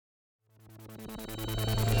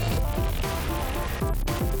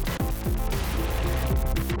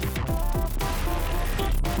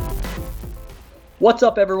What's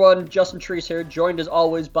up, everyone? Justin Treese here, joined as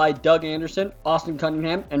always by Doug Anderson, Austin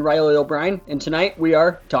Cunningham, and Riley O'Brien. And tonight we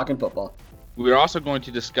are talking football. We are also going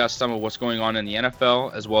to discuss some of what's going on in the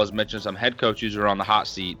NFL, as well as mention some head coaches who are on the hot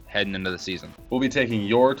seat heading into the season. We'll be taking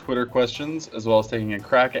your Twitter questions, as well as taking a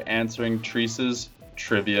crack at answering Treese's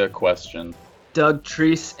trivia question. Doug,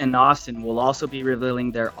 Treese, and Austin will also be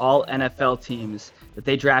revealing their all-NFL teams that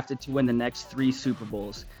they drafted to win the next 3 Super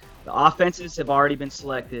Bowls. The offenses have already been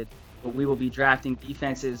selected, but we will be drafting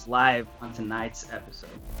defenses live on tonight's episode.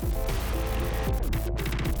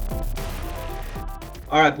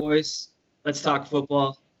 All right, boys, let's talk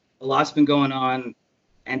football. A lot's been going on.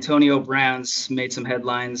 Antonio Brown's made some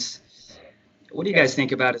headlines. What do you guys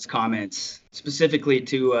think about his comments, specifically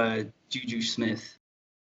to Juju Smith?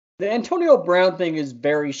 The Antonio Brown thing is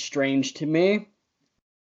very strange to me.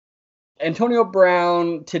 Antonio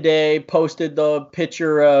Brown today posted the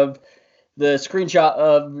picture of the screenshot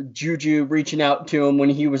of Juju reaching out to him when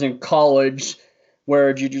he was in college,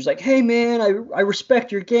 where Juju's like, hey, man, I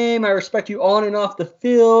respect your game. I respect you on and off the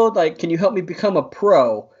field. Like, can you help me become a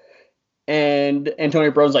pro? And Antonio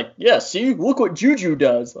Brown's like, yeah, see, look what Juju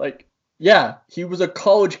does. Like, yeah, he was a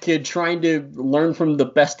college kid trying to learn from the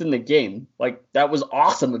best in the game. Like, that was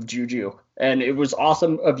awesome of Juju. And it was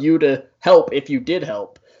awesome of you to help if you did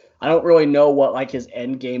help. I don't really know what, like, his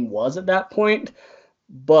end game was at that point.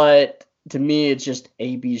 But to me, it's just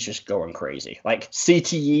AB's just going crazy. Like,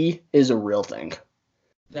 CTE is a real thing.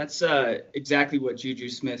 That's exactly what Juju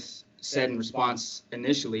Smith said in response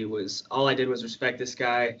initially, was all I did was respect this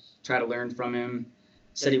guy, try to learn from him.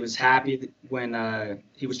 Said he was happy when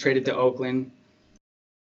he was traded to Oakland.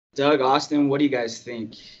 Doug, Austin, what do you guys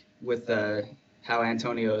think with how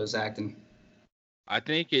Antonio is acting? I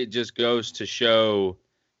think it just goes to show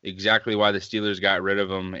exactly why the Steelers got rid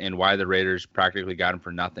of him and why the Raiders practically got him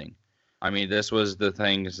for nothing. I mean, this was the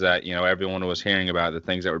things that, everyone was hearing about, the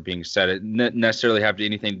things that were being said. It didn't necessarily have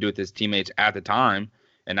anything to do with his teammates at the time,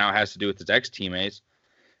 and now it has to do with his ex-teammates.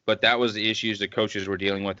 But that was the issues the coaches were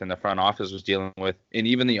dealing with and the front office was dealing with, and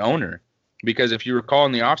even the owner. Because if you recall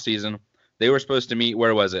in the offseason, they were supposed to meet,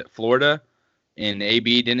 where was it, Florida? And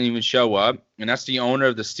AB didn't even show up. And that's the owner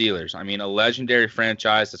of the Steelers. I mean, a legendary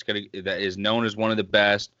franchise that is known as one of the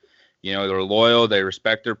best. They're loyal. They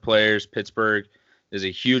respect their players. Pittsburgh is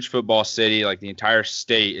a huge football city. Like, the entire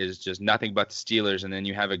state is just nothing but the Steelers. And then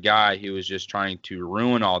you have a guy who is just trying to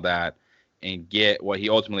ruin all that and get what he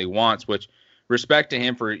ultimately wants, which – respect to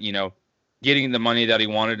him for, getting the money that he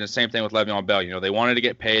wanted. And the same thing with Le'Veon Bell. They wanted to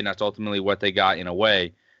get paid, and that's ultimately what they got in a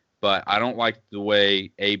way. But I don't like the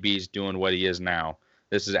way AB's doing what he is now.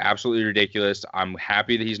 This is absolutely ridiculous. I'm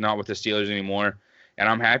happy that he's not with the Steelers anymore. And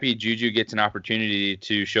I'm happy Juju gets an opportunity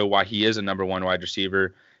to show why he is a number one wide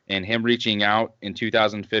receiver. And him reaching out in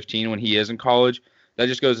 2015 when he is in college, that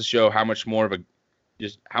just goes to show how much of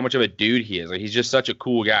a dude he is. Like, he's just such a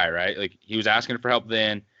cool guy, right? Like, he was asking for help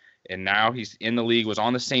then. And now he's in the league, was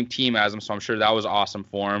on the same team as him, so I'm sure that was awesome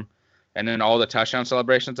for him. And then all the touchdown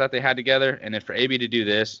celebrations that they had together. And then for AB to do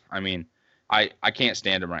this, I mean, I can't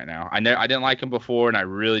stand him right now. I didn't like him before, and I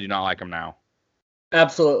really do not like him now.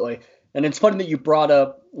 Absolutely. And it's funny that you brought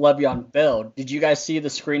up Le'Veon Bell. Did you guys see the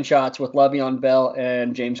screenshots with Le'Veon Bell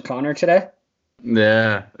and James Conner today?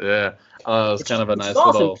 Yeah. It was kind of a nice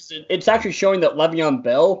awesome. little... It's actually showing that Le'Veon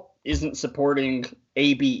Bell isn't supporting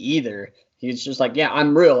AB either. He's just like, yeah,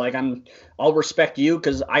 I'm real. Like, I'll respect you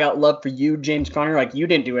because I got love for you, James Conner. Like, you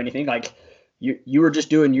didn't do anything. Like, you were just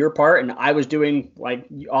doing your part, and I was doing, like,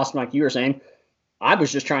 Austin, like you were saying, I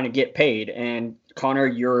was just trying to get paid. And Conner,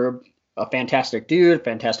 you're a fantastic dude,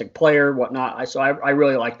 fantastic player, whatnot. So I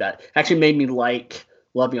really like that. Actually made me like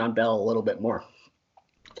Le'Veon Bell a little bit more.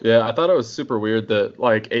 Yeah, I thought it was super weird that,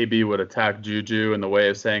 like, AB would attack Juju in the way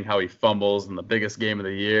of saying how he fumbles in the biggest game of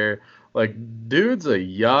the year. Like, dude's a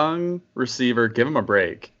young receiver. Give him a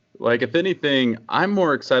break. Like, if anything, I'm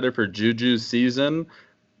more excited for Juju's season.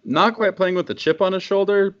 Not quite playing with the chip on his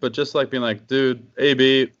shoulder, but just like being like, dude,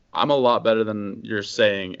 AB, I'm a lot better than you're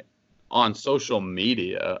saying on social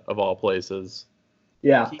media, of all places.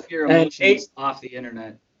 Yeah. Keep your emotions off the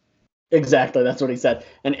internet. Exactly. That's what he said.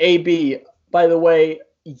 And AB, by the way,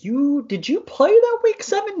 did you play that Week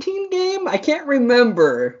 17 game? I can't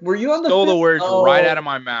remember. Were you on the Stole the words right out of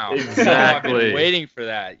my mouth. Exactly. I've been waiting for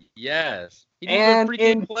that. Yes. He did a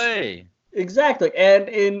freaking play. Exactly. And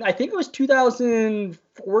in, I think it was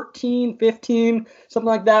 2014, 15, something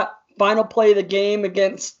like that, final play of the game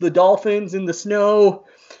against the Dolphins in the snow.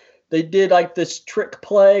 They did like this trick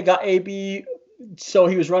play, got AB, so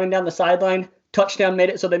he was running down the sideline. Touchdown made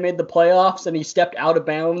it so they made the playoffs, and he stepped out of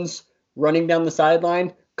bounds running down the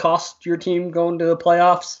sideline, cost your team going to the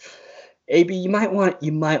playoffs. AB, you might want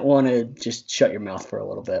to just shut your mouth for a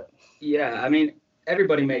little bit. Yeah, I mean,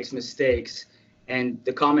 everybody makes mistakes, and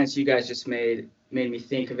the comments you guys just made me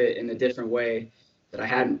think of it in a different way that I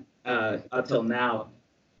hadn't up till now.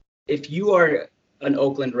 If you are an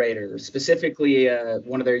Oakland Raider, specifically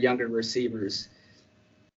one of their younger receivers,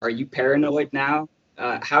 are you paranoid now?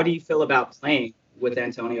 How do you feel about playing with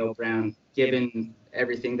Antonio Brown, given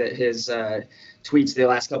everything that his tweets the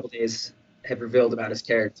last couple of days have revealed about his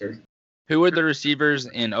character? Who are the receivers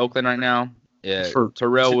in Oakland right now?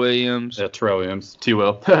 Terrell Williams. Yeah, Terrell Williams.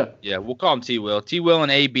 T-Will. Yeah, we'll call him T-Will. T-Will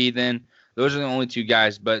and AB then. Those are the only two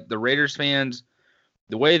guys. But the Raiders fans,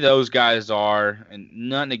 the way those guys are, and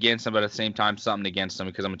nothing against them, but at the same time, something against them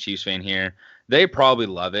because I'm a Chiefs fan here, they probably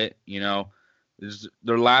love it. You know, this is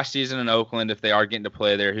their last season in Oakland. If they are getting to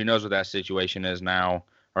play there, who knows what that situation is now,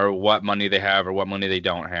 or what money they have or what money they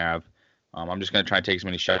don't have. I'm just going to try to take as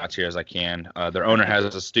many shots here as I can. Their owner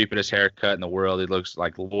has the stupidest haircut in the world. He looks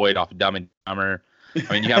like Lloyd off Dumb and Dumber.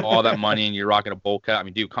 I mean, you have all that money and you're rocking a bowl cut. I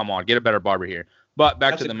mean, dude, come on, get a better barber here. But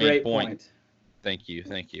back to the main point. Thank you.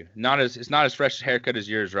 It's not as fresh a haircut as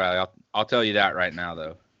yours, Riley. I'll tell you that right now,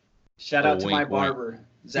 though. Shout out to my barber,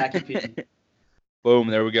 Zachy P. Boom,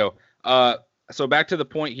 there we go. So back to the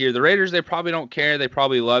point here. The Raiders, they probably don't care. They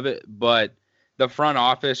probably love it, but the front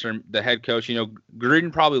office or the head coach, you know,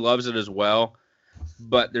 Gruden probably loves it as well,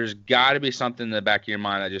 but there's got to be something in the back of your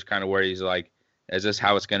mind that just kind of worries, like, is this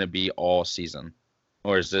how it's going to be all season?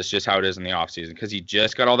 Or is this just how it is in the offseason? Because he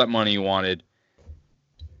just got all that money he wanted,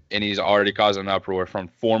 and he's already causing an uproar from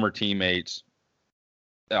former teammates.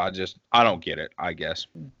 I don't get it, I guess.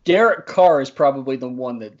 Derek Carr is probably the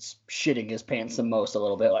one that's shitting his pants the most a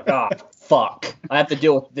little bit. Like, fuck. I have to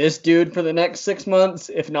deal with this dude for the next 6 months,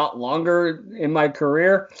 if not longer, in my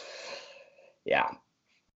career. Yeah.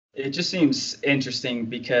 It just seems interesting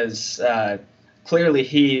because clearly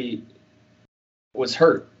he was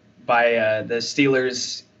hurt by the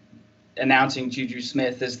Steelers announcing Juju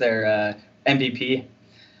Smith as their MVP.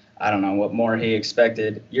 I don't know what more he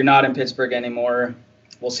expected. You're not in Pittsburgh anymore.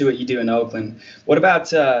 We'll see what you do in Oakland. What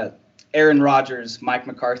about Aaron Rodgers, Mike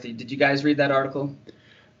McCarthy? Did you guys read that article?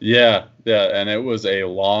 Yeah, and it was a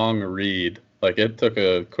long read. Like, it took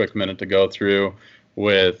a quick minute to go through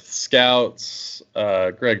with scouts,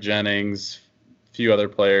 Greg Jennings, a few other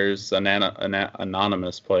players,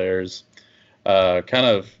 anonymous players. I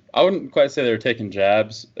wouldn't quite say they were taking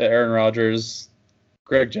jabs at Aaron Rodgers.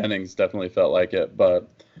 Greg Jennings definitely felt like it, but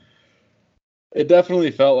it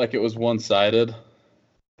definitely felt like it was one-sided,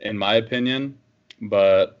 in my opinion,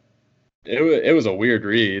 but it was a weird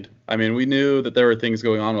read. I mean, we knew that there were things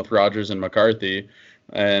going on with Rodgers and McCarthy,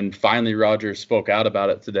 and finally Rodgers spoke out about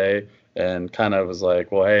it today and kind of was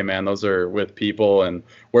like, well, hey, man, those are with people, and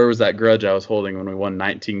where was that grudge I was holding when we won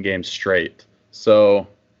 19 games straight? So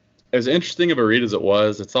as interesting of a read as it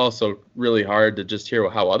was, it's also really hard to just hear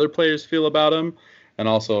how other players feel about him, and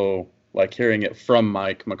also like hearing it from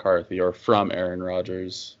Mike McCarthy or from Aaron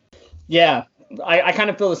Rodgers. Yeah. I kind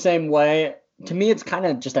of feel the same way. To me, it's kind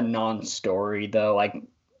of just a non-story, though. Like,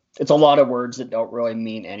 it's a lot of words that don't really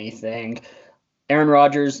mean anything. Aaron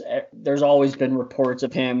Rodgers, there's always been reports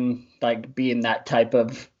of him, like, being that type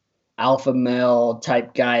of alpha male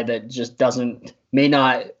type guy that just may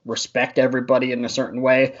not respect everybody in a certain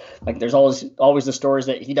way. Like, there's always the stories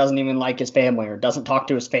that he doesn't even like his family or doesn't talk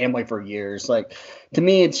to his family for years. Like, to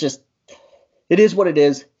me, it is what it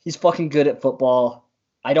is. He's fucking good at football.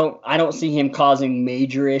 I don't see him causing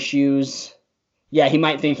major issues. Yeah, he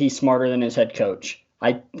might think he's smarter than his head coach.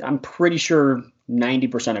 I'm pretty sure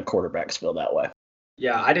 90% of quarterbacks feel that way.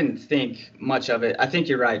 Yeah, I didn't think much of it. I think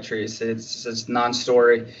you're right, Trace. It's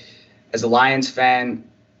non-story. As a Lions fan,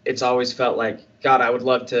 it's always felt like, God, I would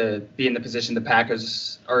love to be in the position the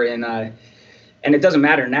Packers are in. And it doesn't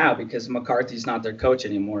matter now because McCarthy's not their coach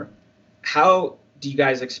anymore. How do you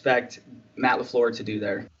guys expect Matt LaFleur to do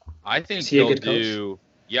there? I think he'll do.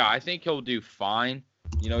 Yeah, I think he'll do fine.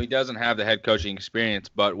 You know, he doesn't have the head coaching experience,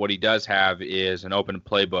 but what he does have is an open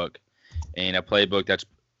playbook, and a playbook that's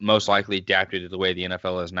most likely adapted to the way the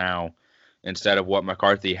NFL is now, instead of what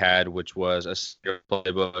McCarthy had, which was a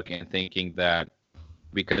playbook, and thinking that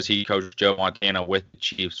because he coached Joe Montana with the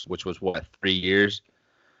Chiefs, which was 3 years.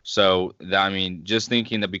 So, just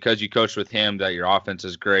thinking that because you coached with him that your offense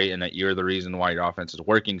is great and that you're the reason why your offense is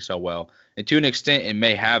working so well. And to an extent, it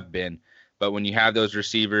may have been. But when you have those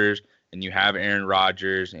receivers and you have Aaron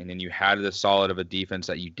Rodgers and then you had the solid of a defense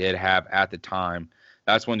that you did have at the time,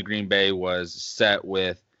 that's when Green Bay was set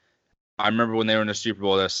with. I remember when they were in the Super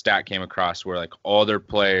Bowl, the stat came across where like all their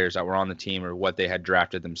players that were on the team are what they had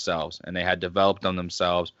drafted themselves and they had developed them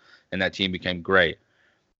themselves, and that team became great.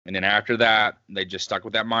 And then after that, they just stuck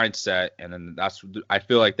with that mindset. And then I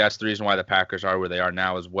feel like that's the reason why the Packers are where they are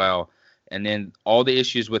now as well. And then all the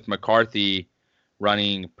issues with McCarthy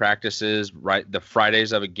running practices, right, the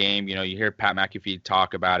Fridays of a game, you hear Pat McAfee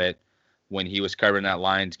talk about it when he was covering that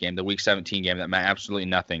Lions game, the Week 17 game, that meant absolutely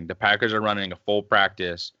nothing. The Packers are running a full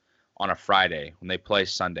practice on a Friday when they play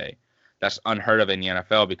Sunday. That's unheard of in the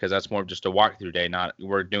NFL because that's more of just a walkthrough day, not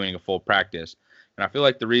we're doing a full practice. And I feel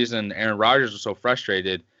like the reason Aaron Rodgers was so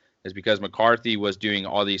frustrated is because McCarthy was doing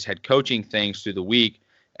all these head coaching things through the week.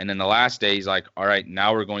 And then the last day, he's like, all right,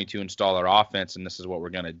 now we're going to install our offense, and this is what we're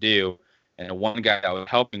going to do. And the one guy that was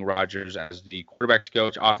helping Rodgers as the quarterback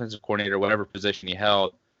coach, offensive coordinator, whatever position he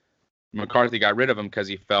held, McCarthy got rid of him because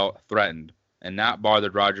he felt threatened. And that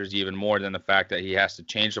bothered Rodgers even more than the fact that he has to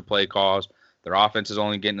change the play calls. Their offense is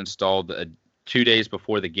only getting installed 2 days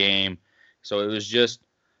before the game. So it was just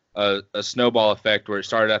a snowball effect where it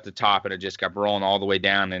started at the top and it just kept rolling all the way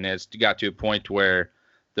down. And it's got to a point where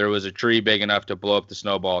there was a tree big enough to blow up the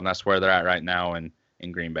snowball. And that's where they're at right now in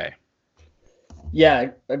Green Bay.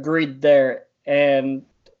 Yeah, agreed there. And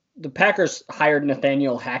the Packers hired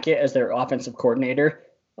Nathaniel Hackett as their offensive coordinator.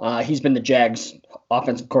 He's been the Jags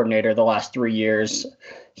offensive coordinator the last 3 years.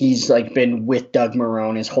 He's been with Doug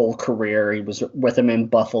Marrone his whole career. He was with him in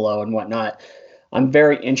Buffalo and whatnot. I'm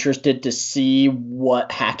very interested to see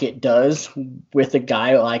what Hackett does with a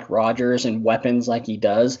guy like Rodgers and weapons like he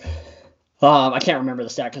does. I can't remember the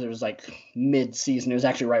stat because it was mid-season. It was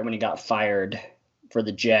actually right when he got fired for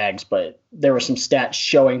the Jags, but there were some stats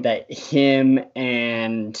showing that him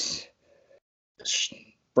and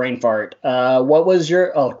brain fart. What was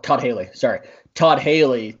Todd Haley. Sorry. Todd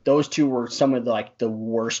Haley. Those two were some of the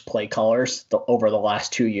worst play callers over the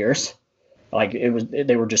last 2 years.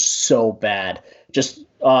 They were just so bad. Just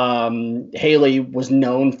Haley was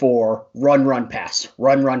known for run, pass.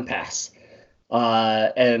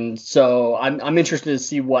 And so I'm interested to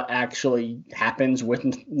see what actually happens with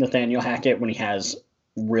Nathaniel Hackett when he has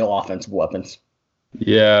real offensive weapons.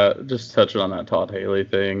 Yeah, just touching on that Todd Haley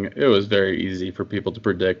thing, it was very easy for people to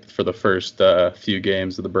predict for the first few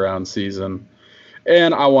games of the Browns season.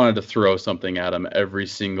 And I wanted to throw something at him every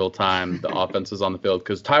single time the offense was on the field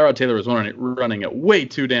because Tyrod Taylor was running it way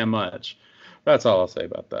too damn much. That's all I'll say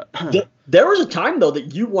about that. There was a time, though,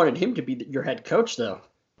 that you wanted him to be your head coach, though.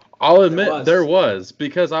 I'll admit there was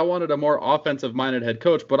because I wanted a more offensive-minded head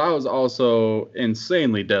coach, but I was also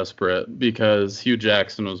insanely desperate because Hugh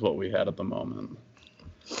Jackson was what we had at the moment.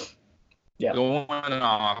 Yeah. Going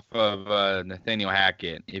off of Nathaniel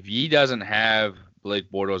Hackett, if he doesn't have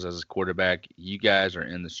Blake Bortles as his quarterback, you guys are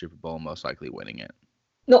in the Super Bowl, most likely winning it.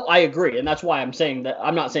 No, I agree, and that's why I'm saying that.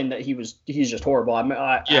 I'm not saying that he's just horrible. I'm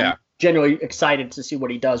genuinely excited to see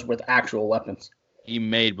what he does with actual weapons. He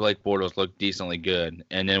made Blake Bortles look decently good,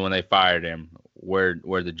 and then when they fired him, where'd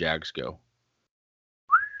the Jags go?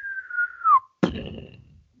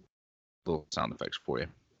 Little sound effects for you.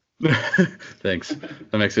 Thanks.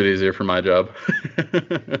 That makes it easier for my job.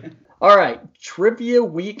 All right, trivia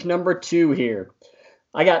week number 2 here.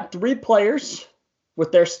 I got 3 players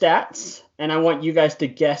with their stats, and I want you guys to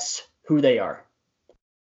guess who they are.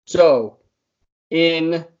 So,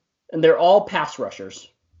 and they're all pass rushers,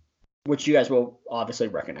 which you guys will obviously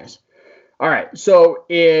recognize. All right, so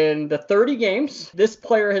in the 30 games, this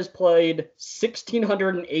player has played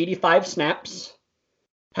 1,685 snaps,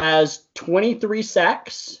 has 23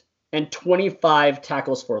 sacks, and 25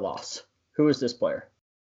 tackles for loss. Who is this player?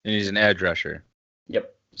 And he's an edge rusher.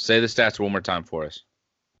 Yep. Say the stats one more time for us.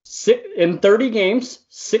 In 30 games,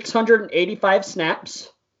 685 snaps,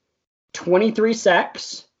 23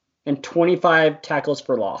 sacks, and 25 tackles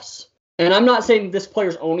for loss. And I'm not saying this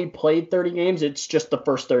player's only played 30 games. It's just the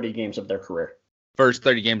first 30 games of their career. First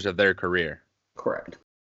 30 games of their career. Correct.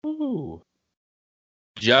 Ooh.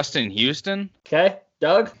 Justin Houston? Okay.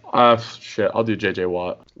 Doug? Shit. I'll do J.J.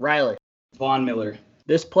 Watt. Riley? Von Miller.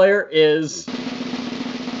 This player is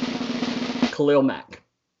Khalil Mack.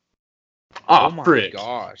 Oh my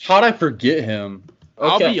gosh. How'd I forget him?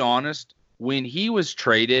 Okay. I'll be honest. When he was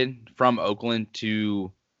traded from Oakland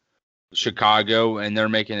to Chicago and they're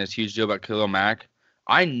making this huge deal about Khalil Mack,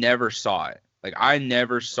 I never saw it. I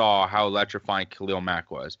never saw how electrifying Khalil Mack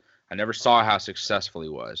was. I never saw how successful he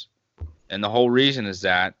was. And the whole reason is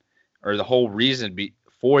that, or the whole reason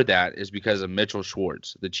for that is because of Mitchell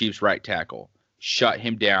Schwartz, the Chiefs' right tackle. Shut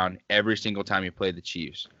him down every single time he played the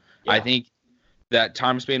Chiefs. Yeah. I think that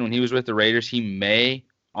time span when he was with the Raiders, he may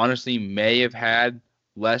have had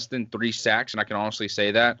less than 3 sacks, and I can honestly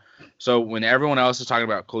say that. So when everyone else is talking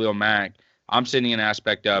about Khalil Mack, I'm sitting in an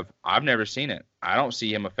aspect of I've never seen it. I don't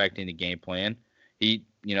see him affecting the game plan. He,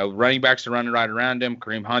 running backs are running right around him.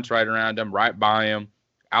 Kareem Hunt's right around him, right by him.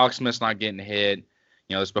 Alex Smith's not getting hit.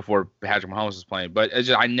 You know, this before Patrick Mahomes was playing, but it's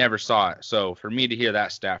just, I never saw it. So for me to hear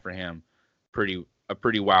that stat for him, a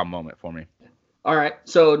pretty wow moment for me. All right.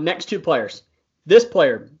 So next two players. This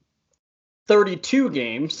player, 32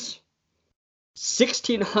 games,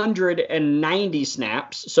 1,690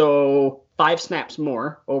 snaps, so 5 snaps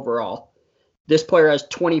more overall. This player has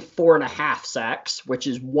 24.5 sacks, which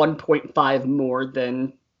is 1.5 more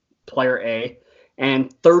than player A,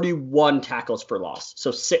 and 31 tackles for loss.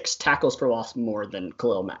 So 6 tackles for loss more than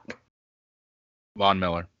Khalil Mack. Von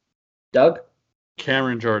Miller. Doug?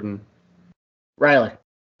 Cameron Jordan. Riley?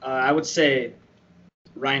 I would say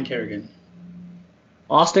Ryan Kerrigan.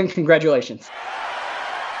 Austin, congratulations.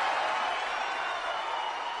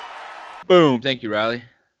 Boom. Thank you, Riley.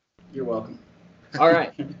 You're welcome. All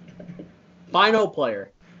right. Final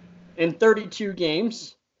player. In 32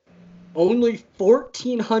 games, only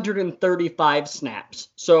 1,435 snaps.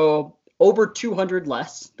 So over 200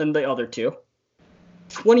 less than the other two.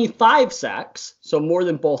 25 sacks, so more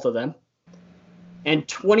than both of them. And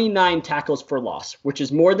 29 tackles for loss, which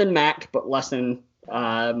is more than Mack, but less than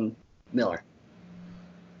Miller.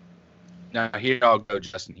 Now, here I'll go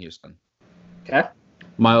Justin Houston. Okay.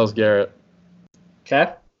 Myles Garrett.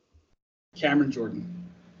 Okay. Cameron Jordan.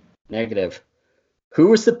 Negative. Who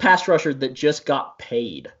was the pass rusher that just got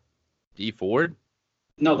paid? D. Ford.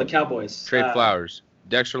 No, the Cowboys. Trey Flowers.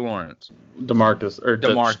 Dexter Lawrence. Demarcus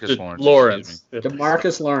Lawrence. Lawrence.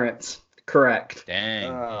 DeMarcus Lawrence. Correct.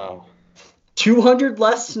 Dang. Oh. 200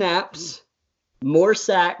 less snaps, more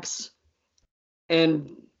sacks,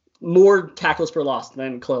 and more tackles for loss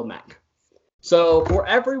than Khalil Mack. So for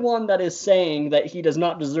everyone that is saying that he does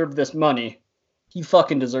not deserve this money, he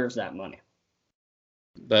fucking deserves that money.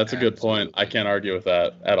 That's a good point. I can't argue with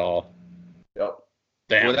that at all. Yep.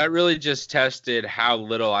 Damn. Well, that really just tested how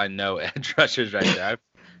little I know edge rushers right there. I've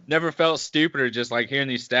never felt stupider just like hearing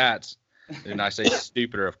these stats. And I say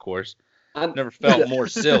stupider, of course. I've never felt more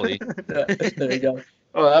silly. There you go.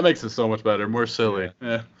 Oh, that makes it so much better. More silly.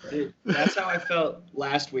 Yeah. Dude, that's how I felt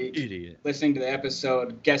last week. Idiot. Listening to the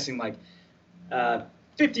episode, guessing like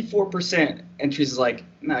 54% entries is like,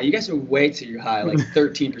 no, you guys are way too high, like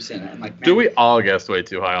 13%. I'm like, man. Do we all guess way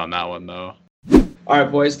too high on that one, though? All right,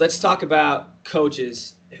 boys, let's talk about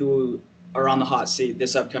coaches who are on the hot seat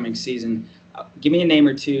this upcoming season. Give me a name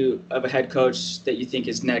or two of a head coach that you think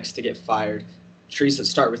is next to get fired. Treese, let's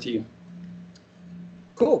start with you.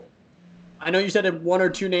 Cool. I know you said 1 or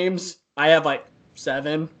 2 names. I have like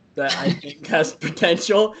 7 that I think has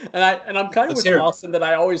potential, and I'm kind of with Austin that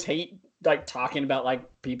I always hate like talking about like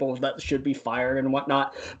people that should be fired and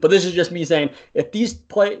whatnot. But this is just me saying if these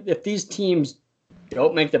teams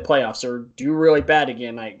don't make the playoffs or do really bad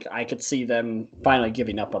again, I could see them finally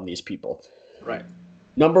giving up on these people. Right.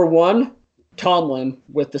 Number 1, Tomlin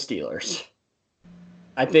with the Steelers.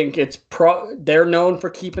 I think they're known for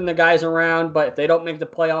keeping the guys around, but if they don't make the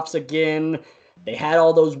playoffs again, they had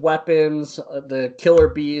all those weapons, the killer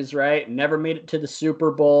bees, right? Never made it to the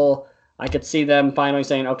Super Bowl. I could see them finally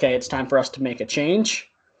saying, okay, it's time for us to make a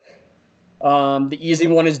change. The easy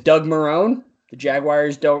one is Doug Marrone. The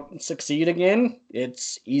Jaguars don't succeed again.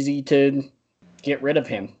 It's easy to get rid of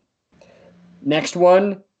him. Next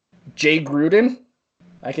one, Jay Gruden.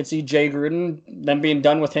 I could see Jay Gruden, them being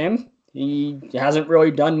done with him. He hasn't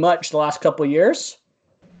really done much the last couple of years.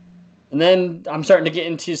 And then I'm starting to get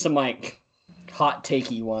into some like hot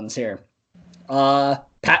takey ones here. Pat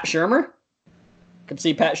Shurmur. Could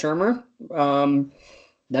see Pat Shurmur.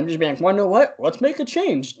 Them just being like, well, you know what? Let's make a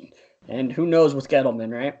change. And who knows with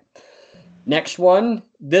Gettleman, right? Next one.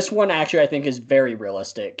 This one actually I think is very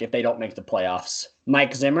realistic if they don't make the playoffs.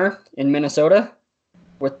 Mike Zimmer in Minnesota.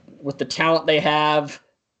 With the talent they have,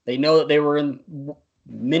 they know that they were in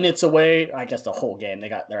minutes away. I guess the whole game they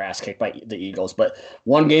got their ass kicked by the Eagles, but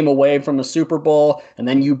 1 game away from the Super Bowl, and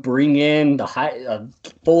then you bring in the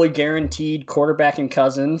fully guaranteed quarterback in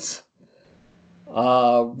Cousins.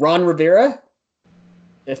 Ron Rivera.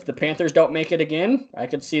 If the Panthers don't make it again, I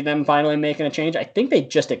could see them finally making a change. I think they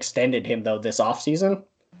just extended him though this offseason.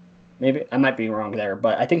 Maybe I might be wrong there,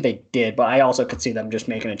 but I think they did. But I also could see them just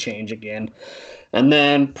making a change again. And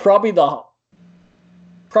then probably the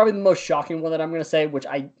most shocking one that I'm going to say, which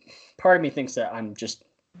part of me thinks that I'm just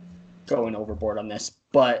going overboard on this,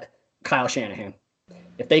 but Kyle Shanahan.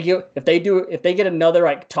 If they get another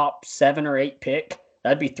like top 7 or 8 pick,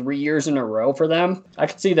 that'd be 3 years in a row for them. I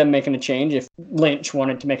could see them making a change if Lynch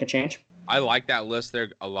wanted to make a change. I like that list there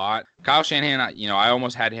a lot. Kyle Shanahan, I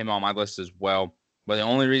almost had him on my list as well, but the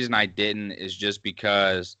only reason I didn't is just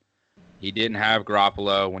because he didn't have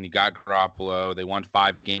Garoppolo. When he got Garoppolo, they won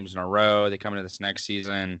 5 games in a row. They come into this next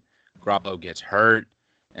season, Garoppolo gets hurt,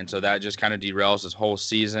 And so that just kind of derails his whole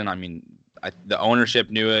season. I mean, the ownership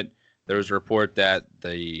knew it. There was a report that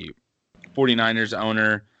the 49ers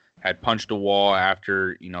owner had punched a wall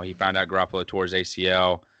after, he found out Garoppolo tore his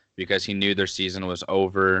ACL because he knew their season was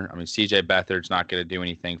over. I mean, CJ Beathard's not going to do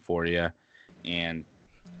anything for you. And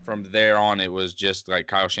from there on, it was just like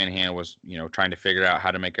Kyle Shanahan was, trying to figure out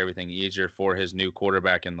how to make everything easier for his new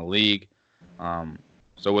quarterback in the league.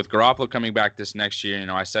 So with Garoppolo coming back this next year,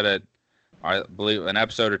 I said it, I believe an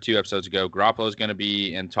episode or 2 episodes ago, Garoppolo is going to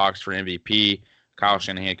be in talks for MVP. Kyle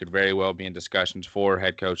Shanahan could very well be in discussions for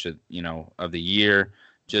head coach of the year,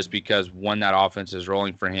 just because when that offense is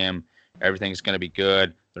rolling for him, everything's going to be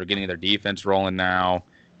good. They're getting their defense rolling now.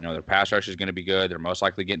 Their pass rush is going to be good. They're most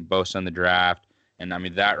likely getting Bosa in the draft. And I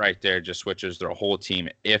mean, that right there just switches their whole team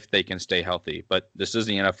if they can stay healthy. But this is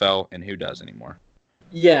the NFL, and who does anymore?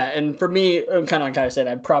 Yeah, and for me, kind of like I said,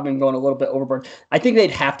 I've probably been going a little bit overboard. I think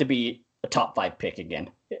they'd have to be a top 5 pick again,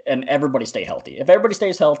 and everybody stay healthy. If everybody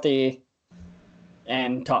stays healthy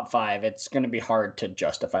and top 5, it's going to be hard to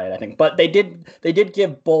justify it, I think. But they did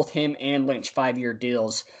give both him and Lynch 5-year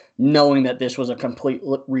deals, knowing that this was a complete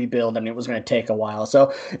rebuild and it was going to take a while.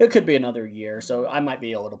 So it could be another year. So I might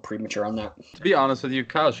be a little premature on that. To be honest with you,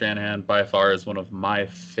 Kyle Shanahan by far is one of my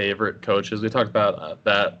favorite coaches. We talked about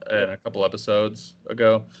that in a couple episodes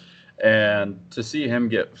ago. And to see him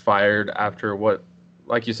get fired after what,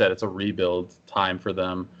 like you said, it's a rebuild time for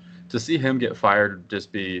them. To see him get fired would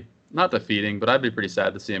just be not defeating, but I'd be pretty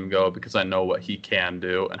sad to see him go because I know what he can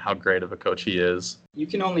do and how great of a coach he is. You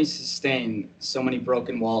can only sustain so many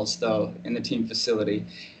broken walls, though, in the team facility.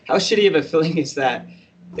 How shitty of a feeling is that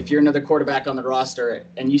if you're another quarterback on the roster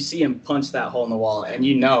and you see him punch that hole in the wall and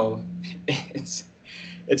it's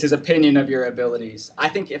his opinion of your abilities? I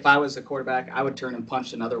think if I was a quarterback, I would turn and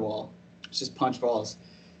punch another wall. Just punch walls.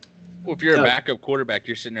 Well, if you're a backup quarterback,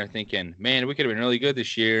 you're sitting there thinking, man, we could have been really good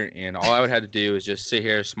this year, and all I would have to do is just sit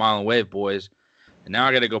here, smile and wave, boys. And now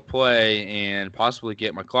I got to go play and possibly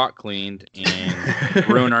get my clock cleaned and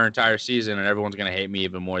ruin our entire season, and everyone's going to hate me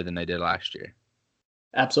even more than they did last year.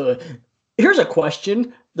 Absolutely. Here's a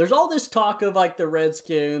question. There's all this talk of like the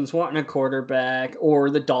Redskins wanting a quarterback or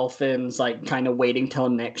the Dolphins like kind of waiting till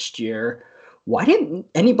next year. Why didn't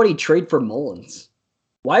anybody trade for Mullins?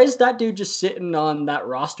 Why is that dude just sitting on that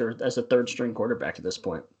roster as a third-string quarterback at this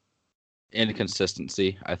point?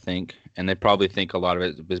 Inconsistency, I think. And they probably think a lot of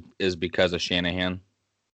it is because of Shanahan.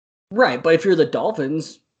 Right, but if you're the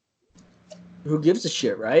Dolphins, who gives a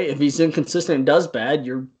shit, right? If he's inconsistent and does bad,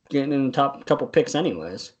 you're getting in the top couple picks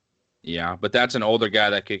anyways. Yeah, but that's an older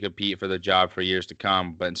guy that could compete for the job for years to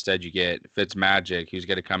come. But instead you get Fitzmagic, who's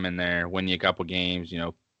going to come in there, win you a couple games,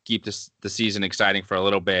 keep the season exciting for a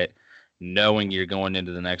little bit, knowing you're going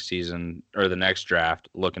into the next season or the next draft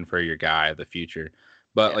looking for your guy of the future.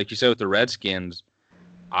 But like you said with the Redskins,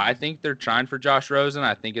 I think they're trying for Josh Rosen.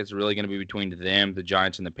 I think it's really going to be between them, the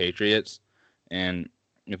Giants, and the Patriots. And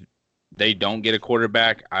if they don't get a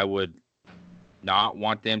quarterback, I would not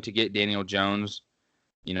want them to get Daniel Jones.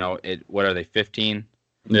 What are they, 15?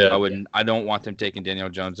 Yeah. I don't want them taking Daniel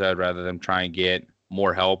Jones out. Rather than try and get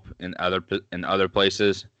more help in other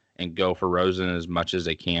places and go for Rosen as much as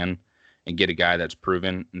they can and get a guy that's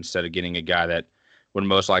proven instead of getting a guy that would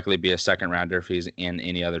most likely be a second rounder if he's in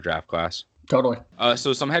any other draft class. Totally.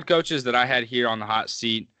 So some head coaches that I had here on the hot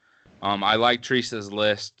seat. I like Teresa's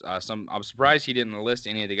list. I'm surprised he didn't list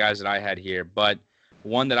any of the guys that I had here, but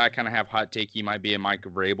one that I kind of have hot take, he might be a Mike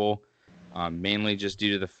Vrabel, mainly just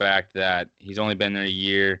due to the fact that he's only been there a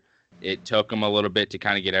year. It took him a little bit to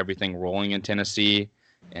kind of get everything rolling in Tennessee.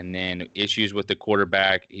 And then issues with the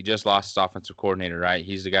quarterback. He just lost his offensive coordinator, right?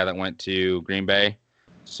 He's the guy that went to Green Bay.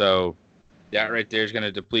 So that right there is going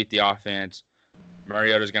to deplete the offense.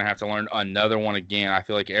 Mariota's going to have to learn another one again. I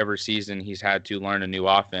feel like every season he's had to learn a new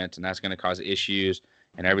offense, and that's going to cause issues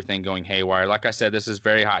and everything going haywire. Like I said, this is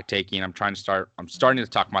very hot taking. I'm starting to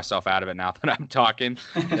talk myself out of it now that I'm talking,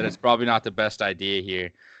 that it's probably not the best idea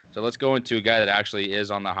here. So let's go into a guy that actually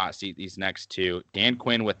is on the hot seat these next two. Dan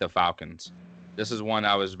Quinn with the Falcons. This is one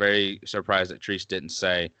I was very surprised that Treese didn't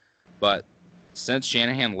say. But since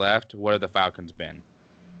Shanahan left, what have the Falcons been?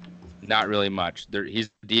 Not really much. He's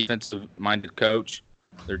a defensive-minded coach.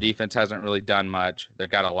 Their defense hasn't really done much. They've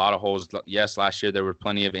got a lot of holes. Yes, last year there were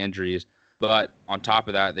plenty of injuries. But on top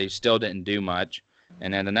of that, they still didn't do much.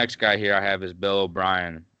 And then the next guy here I have is Bill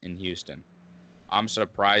O'Brien in Houston. I'm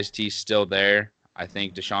surprised he's still there. I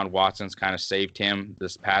think Deshaun Watson's kind of saved him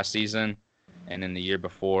this past season and in the year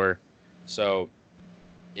before. So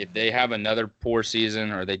if they have another poor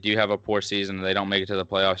season, or they do have a poor season and they don't make it to the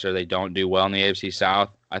playoffs, or they don't do well in the AFC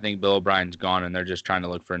South, I think Bill O'Brien's gone and they're just trying to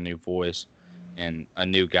look for a new voice and a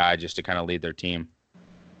new guy just to kind of lead their team.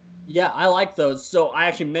 Yeah, I like those. So I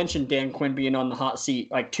actually mentioned Dan Quinn being on the hot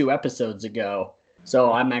seat like 2 episodes ago.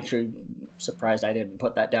 So I'm actually surprised I didn't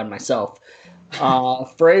put that down myself.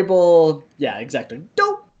 Vrabel, yeah, exactly.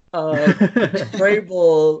 Dope.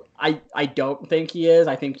 Vrabel, I don't think he is.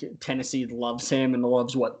 I think Tennessee loves him and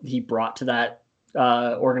loves what he brought to that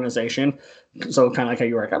organization. So kind of like how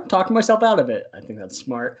you were like, I'm talking myself out of it. I think that's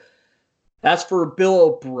smart. As for Bill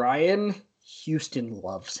O'Brien, Houston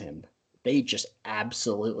loves him. They just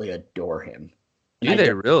absolutely adore him. Do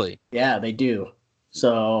they really? Yeah, they do.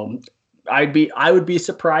 So I would be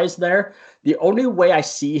surprised there. The only way I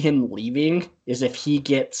see him leaving is if he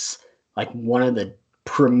gets like one of the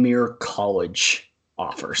premier college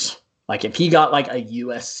offers. Like if he got like a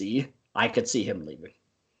USC, I could see him leaving.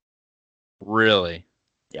 Really?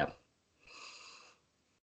 Yeah.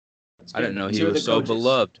 I didn't know he Two of was the so coaches-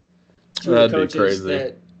 beloved. Two of the That'd be coaches crazy.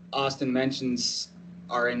 that Austin mentions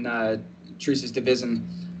are in Treese's division.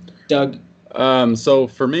 Doug. So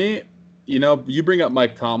for me, you bring up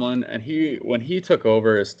Mike Tomlin, and when he took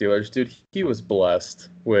over as Steelers, dude, he was blessed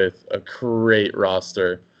with a great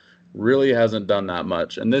roster. Really hasn't done that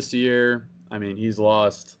much. And this year, I mean, he's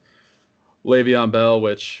lost Le'Veon Bell,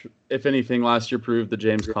 which, if anything, last year proved that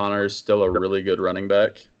James Conner is still a really good running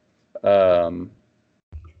back. But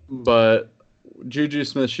Juju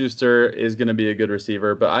Smith-Schuster is going to be a good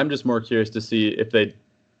receiver, but I'm just more curious to see if they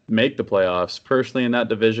make the playoffs. Personally, in that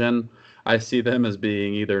division, I see them as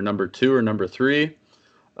being either number 2 or number 3.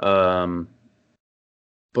 But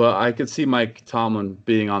I could see Mike Tomlin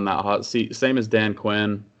being on that hot seat, same as Dan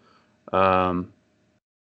Quinn.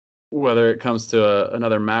 Whether it comes to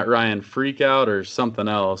another Matt Ryan freakout or something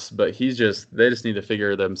else, but they just need to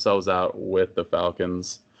figure themselves out with the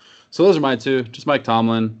Falcons. So those are my two, just Mike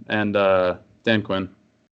Tomlin and Dan Quinn.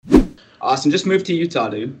 Austin, just moved to Utah,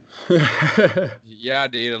 dude. Yeah,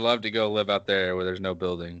 dude, I'd love to go live out there where there's no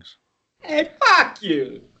buildings. Hey, fuck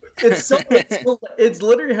you. It's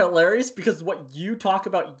literally hilarious because what you talk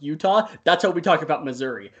about Utah, that's how we talk about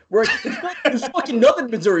Missouri. We're like, it's fucking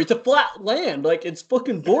nothing Missouri. It's a flat land. Like, it's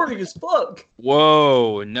fucking boring as fuck.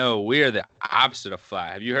 Whoa, no, we are the opposite of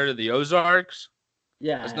flat. Have you heard of the Ozarks?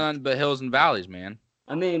 Yeah. It's nothing but hills and valleys, man.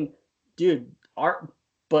 I mean, dude,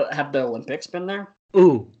 but have the Olympics been there?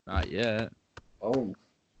 Ooh. Not yet. Oh.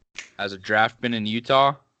 Has a draft been in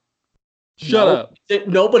Utah? Shut up.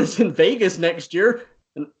 No, but it's in Vegas next year,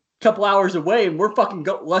 a couple hours away, and we're fucking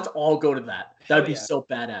go. Let's all go to that. That'd be so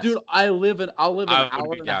badass, Dude, I'll live an I would hour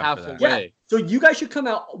be and a down half for that. away. Yeah. So you guys should come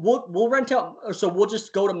out. We'll rent out. So we'll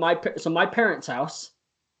just go to my parents' house,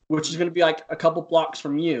 which is going to be like a couple blocks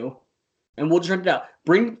from you, and we'll just rent it out.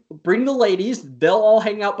 Bring the ladies. They'll all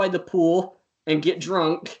hang out by the pool and get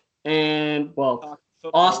drunk. And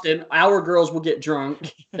Austin, our girls will get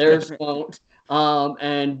drunk. Theirs won't.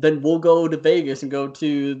 And then we'll go to Vegas and go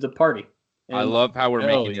to the party. And I love how we're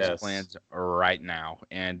Hell making yes. these plans right now.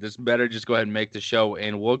 And this better just go ahead and make the show.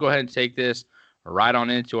 And we'll go ahead and take this right on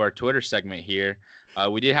into our Twitter segment here.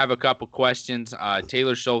 We did have a couple questions.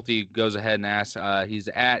 Taylor Schulte goes ahead and asks, he's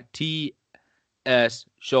at TS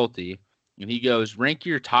Schulte, and he goes, rank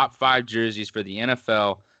your top 5 jerseys for the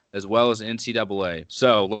NFL as well as NCAA.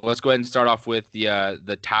 So let's go ahead and start off with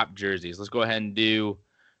the top jerseys. Let's go ahead and do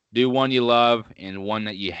one you love and one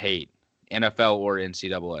that you hate, NFL or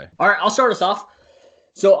NCAA. All right, I'll start us off.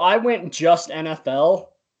 So I went just NFL.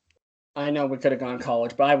 I know we could have gone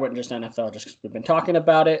college, but I went just NFL just because we've been talking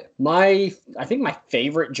about it. I think my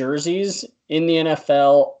favorite jerseys in the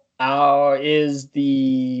NFL is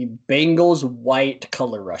the Bengals white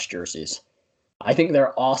color rush jerseys. I think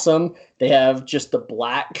they're awesome. They have just the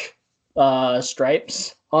black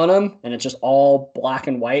stripes on them, and it's just all black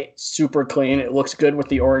and white, super clean. It looks good with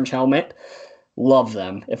the orange helmet. Love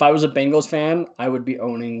them. If I was a Bengals fan, I would be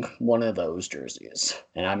owning one of those jerseys.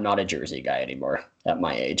 And I'm not a jersey guy anymore at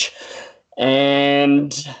my age.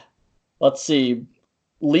 And let's see.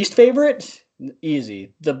 Least favorite?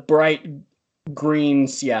 Easy. The bright green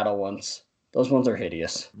Seattle ones. Those ones are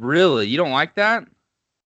hideous. Really? You don't like that?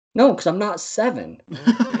 No, because I'm not 7.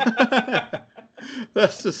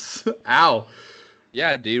 That's just ow.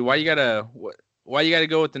 Yeah, dude. Why you gotta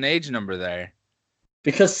go with an age number there?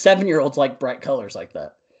 Because 7-year-olds like bright colors like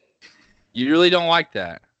that. You really don't like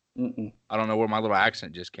that? Mm-mm. I don't know where my little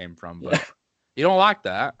accent just came from, but you don't like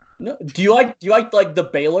that. No. Do you like like the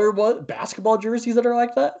Baylor basketball jerseys that are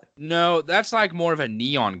like that? No, that's like more of a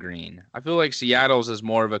neon green. I feel like Seattle's is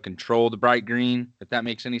more of a controlled bright green, if that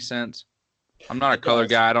makes any sense. I'm not a color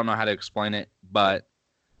guy. I don't know how to explain it, but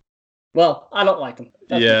Well, I don't like them.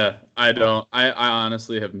 Yeah, I don't. I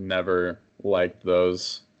honestly have never liked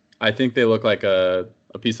those. I think they look like a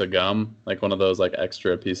a piece of gum, like one of those like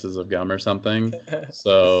extra pieces of gum or something.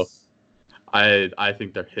 So I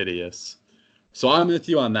think they're hideous. So I'm with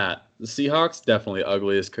you on that. The Seahawks, definitely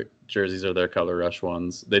ugliest jerseys are their color rush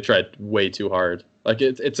ones. They tried way too hard. Like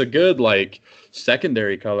it's a good like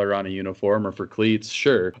secondary color on a uniform or for cleats,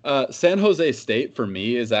 sure. San Jose State for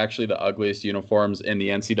me is actually the ugliest uniforms in the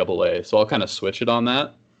NCAA. So I'll kind of switch it on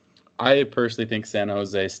that. I personally think San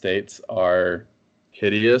Jose State's are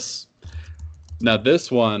hideous. Now this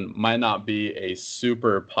one might not be a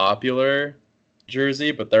super popular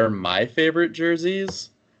jersey, but they're my favorite jerseys.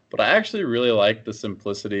 But I actually really like the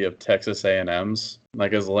simplicity of Texas A&M's.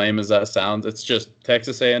 Like as lame as that sounds, it's just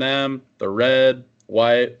Texas A&M, the red,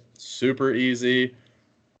 white, super easy.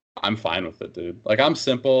 I'm fine with it, dude. Like I'm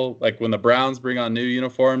simple. Like when the Browns bring on new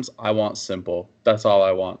uniforms, I want simple. That's all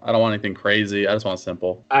I want. I don't want anything crazy. I just want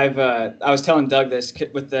simple. I was telling Doug this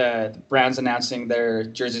with the Browns announcing their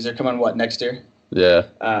jerseys are coming next year. Yeah.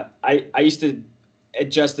 I used to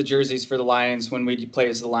adjust the jerseys for the Lions when we play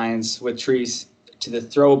as the Lions with Trees to the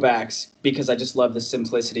throwbacks because I just love the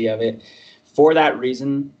simplicity of it. For that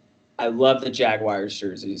reason, I love the Jaguars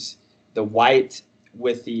jerseys. The white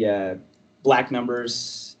with the black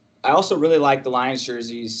numbers. I also really like the Lions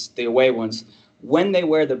jerseys, the away ones, when they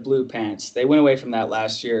wear the blue pants. They went away from that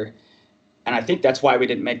last year, and I think that's why we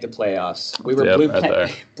didn't make the playoffs. We were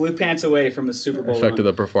blue pants away from the Super Bowl. Affected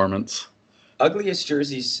the performance. Ugliest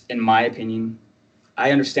jerseys, in my opinion.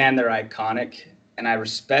 I understand they're iconic, and I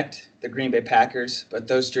respect the Green Bay Packers, but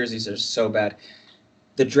those jerseys are so bad.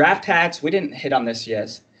 The draft hats, we didn't hit on this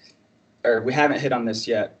yet, or we haven't hit on this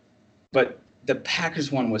yet, but the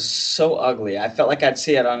Packers one was so ugly. I felt like I'd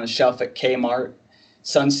see it on a shelf at Kmart,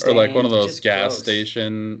 Sunstained. Or like one of those gas gross.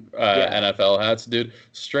 Station NFL hats, dude.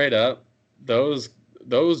 Straight up, those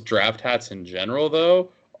draft hats in general,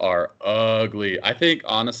 though, are ugly. I think,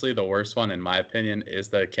 honestly, the worst one, in my opinion, is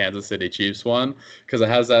the Kansas City Chiefs one because it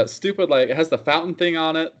has that stupid, like, it has the fountain thing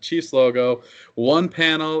on it, Chiefs logo. One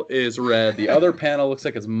panel is red. The other panel looks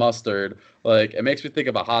like it's mustard. Like, it makes me think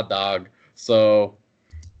of a hot dog. So...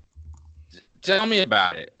 Tell me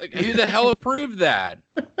about it. Like, who the hell approved that?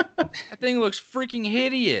 That thing looks freaking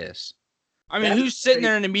hideous. I mean, who's sitting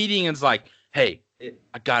there in a meeting and is like, hey,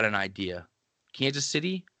 I got an idea. Kansas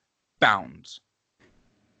City, fountains.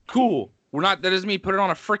 Cool. That doesn't mean put it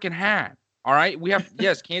on a freaking hat. All right.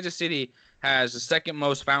 Yes, Kansas City has the second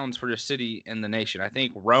most fountains for the city in the nation. I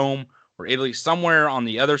think Rome or Italy, somewhere on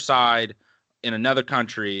the other side in another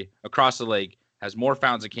country across the lake, has more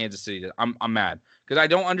fountains than Kansas City. I'm mad because I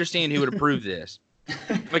don't understand who would approve this.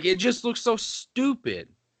 Like, it just looks so stupid.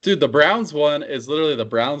 Dude, the Browns one is literally the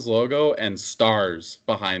Browns logo and stars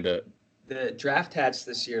behind it. The draft hats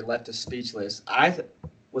this year left us speechless. I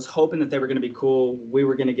was hoping that they were going to be cool. We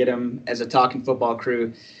were going to get them as a Talking Football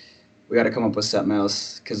crew. We got to come up with something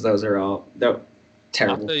else because they're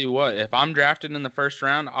terrible. I'll tell you what, if I'm drafted in the first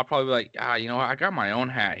round, I'll probably be like, you know what? I got my own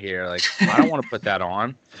hat here. Like, I don't want to put that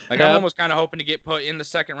on. Like, I'm almost kind of hoping to get put in the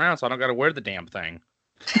second round so I don't got to wear the damn thing.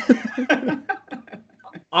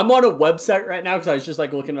 I'm on a website right now because I was just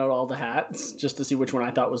like looking at all the hats just to see which one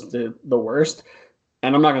I thought was the worst.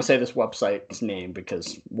 And I'm not going to say this website's name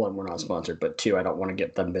because, one, we're not sponsored, but two, I don't want to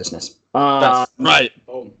get them business. That's right.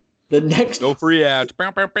 The next... No free ads.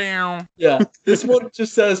 Bow, bow, bow. Yeah. This one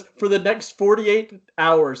just says, for the next 48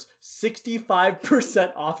 hours,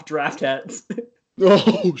 65% off draft hats.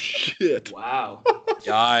 Oh, shit. Wow.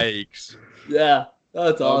 Yikes. Yeah.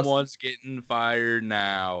 That's awesome. Someone's getting fired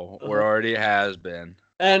now, or already has been.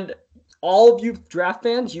 And all of you draft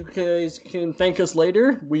fans, you guys can thank us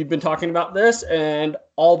later. We've been talking about this, and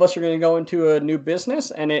all of us are going to go into a new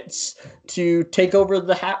business, and it's to take over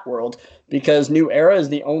the hat world because New Era is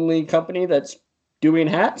the only company that's doing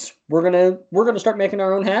hats. We're gonna start making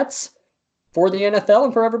our own hats for the NFL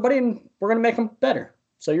and for everybody, and we're gonna make them better.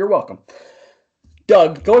 So you're welcome.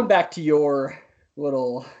 Doug, going back to your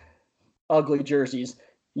little ugly jerseys,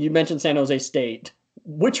 you mentioned San Jose State.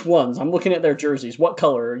 Which ones? I'm looking at their jerseys. What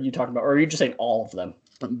color are you talking about? Or are you just saying all of them?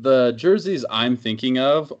 The jerseys I'm thinking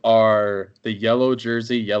of are the yellow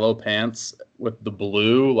jersey, yellow pants with the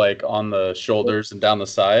blue like on the shoulders and down the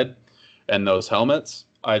side, and those helmets.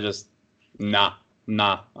 I just, nah,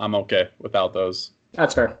 I'm okay without those.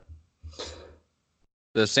 That's fair.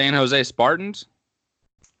 The San Jose Spartans?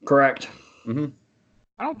 Correct. Mm-hmm.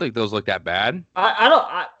 I don't think those look that bad. I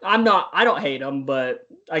don't hate them, but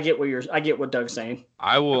I get what Doug's saying.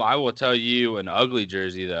 I will tell you an ugly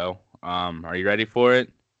jersey though. Are you ready for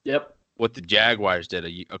it? Yep. What the Jaguars did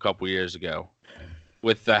a couple years ago,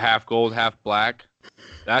 with the half gold, half black.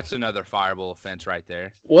 That's another fireable offense right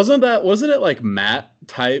there. Wasn't it like matte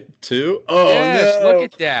type too? Oh yes, no!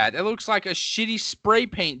 Look at that. It looks like a shitty spray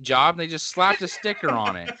paint job. And they just slapped a sticker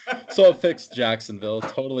on it. So it fixed Jacksonville.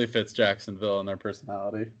 Totally fits Jacksonville and their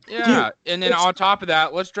personality. Yeah, and then on top of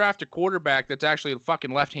that, let's draft a quarterback that's actually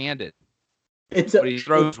fucking left-handed. But he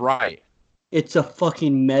throws right. It's a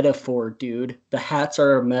fucking metaphor, dude. The hats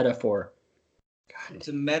are a metaphor. God, it's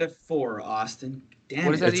a metaphor, Austin. Damn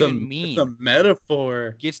what does it. that even mean? It's a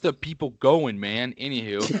metaphor. Gets the people going, man.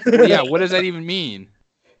 Anywho. Yeah, what does that even mean?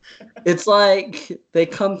 It's like they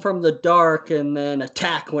come from the dark and then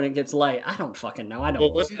attack when it gets light. I don't fucking know. I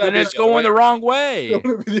don't. Then it's going the wrong way.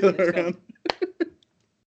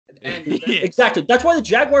 Exactly. That's why the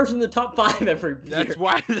Jaguars are in the top 5 every year.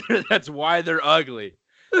 That's why they're ugly.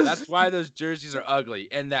 That's why those jerseys are ugly.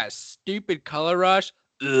 And that stupid color rush.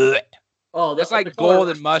 Ugh. Oh, that's like gold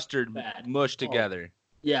and mustard mushed together.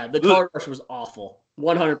 Yeah, the color rush was awful.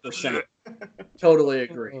 100%. Totally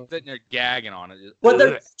agree. Sitting there gagging on it. But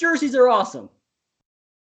their jerseys are awesome.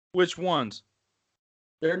 Which ones?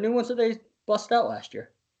 They're new ones that they busted out last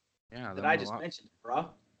year. Yeah, that I just mentioned, bro.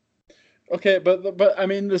 Okay, but I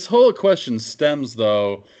mean, this whole question stems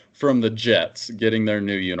though from the Jets getting their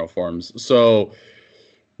new uniforms. So,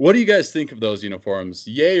 what do you guys think of those uniforms?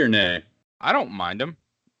 Yay or nay? I don't mind them.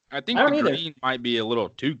 I think the green might be a little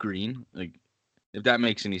too green, like if that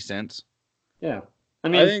makes any sense. Yeah, I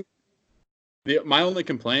think my only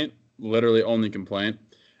complaint, literally only complaint,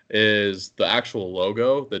 is the actual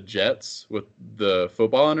logo, the Jets with the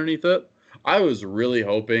football underneath it. I was really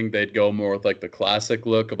hoping they'd go more with like the classic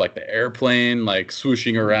look of like the airplane like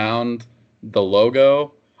swooshing around the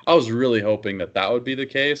logo. I was really hoping that would be the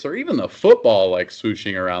case, or even the football like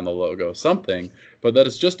swooshing around the logo, something. But that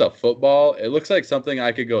it's just a football. It looks like something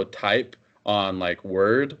I could go type on like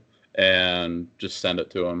Word and just send it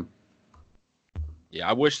to them.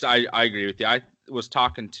 Yeah, I agree with you. I was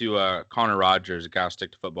talking to Connor Rogers, a guy who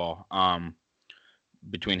stick to football.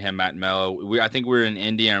 Between him, Matt and Mello, I think we were in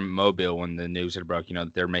Indy and Mobile when the news had broke. You know,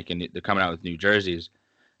 they're coming out with new jerseys,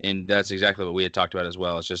 and that's exactly what we had talked about as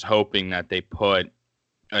well. It's just hoping that they put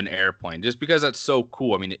an airplane, just because that's so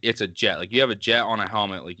cool. I mean, it's a jet. Like you have a jet on a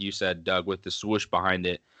helmet, like you said, Doug, with the swoosh behind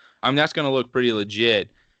it. I mean, that's going to look pretty legit.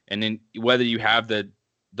 And then whether you have the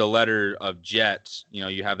letter of Jets, you know,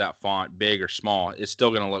 you have that font big or small, it's still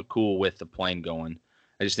going to look cool with the plane going.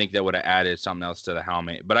 I just think that would have added something else to the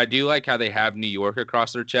helmet. But I do like how they have New York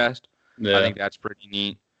across their chest. Yeah. I think that's pretty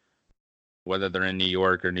neat. Whether they're in New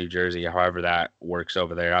York or New Jersey, however that works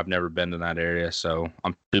over there. I've never been to that area, so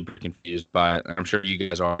I'm super confused by it. I'm sure you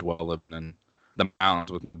guys are well living in the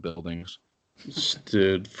mountains with the buildings.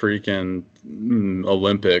 Dude, freaking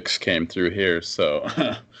Olympics came through here, so.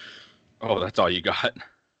 Oh, that's all you got?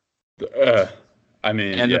 I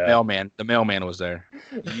mean, and the mailman was there.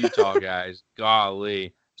 Utah guys,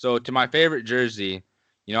 golly. So to my favorite jersey,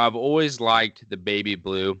 you know, I've always liked the baby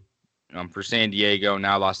blue for San Diego,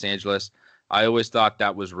 now Los Angeles. I always thought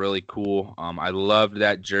that was really cool. I loved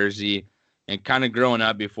that jersey. And kind of growing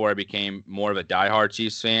up before I became more of a diehard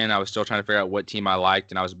Chiefs fan, I was still trying to figure out what team I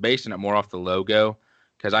liked, and I was basing it more off the logo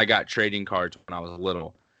because I got trading cards when I was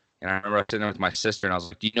little. And I remember I was sitting there with my sister, and I was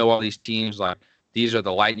like, do you know all these teams? Like, these are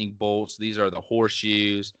the Lightning Bolts. These are the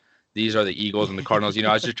Horseshoes. These are the Eagles and the Cardinals. You know,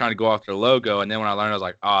 I was just trying to go off their logo. And then when I learned, I was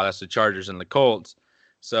like, oh, that's the Chargers and the Colts.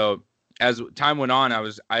 So as time went on,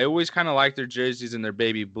 I always kind of liked their jerseys and their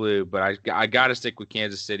baby blue, but I got to stick with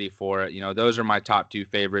Kansas City for it. You know, those are my top two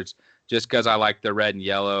favorites just because I like the red and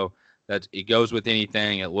yellow. It goes with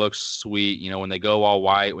anything. It looks sweet. You know, when they go all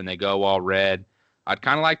white, when they go all red. I'd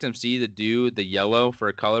kind of like them see the yellow for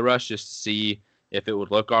a color rush just to see if it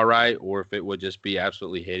would look all right or if it would just be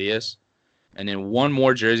absolutely hideous. And then one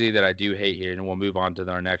more jersey that I do hate here, and we'll move on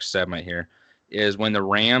to our next segment here, is when the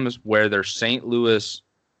Rams wear their St. Louis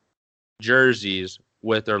jerseys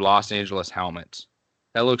with their Los Angeles helmets.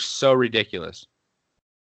 That looks so ridiculous.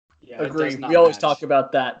 Yeah, agree. We always talk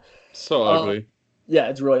about that. So ugly. Yeah,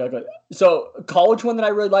 it's really ugly. So college one that I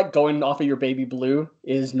really like, going off of your baby blue,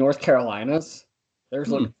 is North Carolina's. Theirs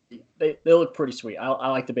look they look pretty sweet. I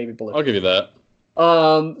like the baby blue. I'll give you that.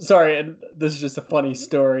 Sorry, and this is just a funny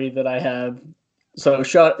story that I have. So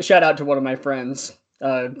shout out to one of my friends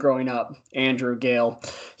growing up, Andrew Gale.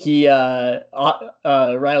 He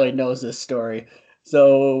Riley knows this story.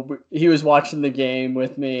 So he was watching the game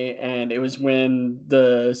with me, and it was when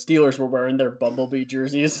the Steelers were wearing their Bumblebee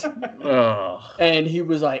jerseys. Oh. And he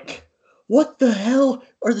was like, "What the hell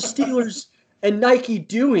are the Steelers and Nike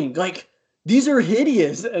doing? Like, these are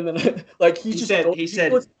hideous." And then like he said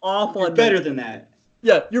was off on better than that.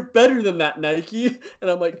 Yeah, you're better than that, Nike. And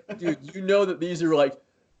I'm like, dude, you know that these are like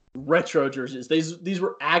retro jerseys. These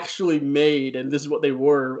were actually made, and this is what they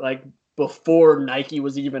were like before Nike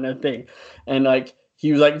was even a thing. And like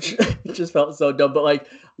he was like, it just felt so dumb. But like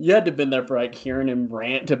you had to have been there for like hearing him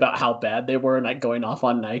rant about how bad they were and like going off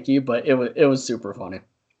on Nike. But it was super funny.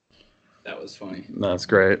 That was funny. That's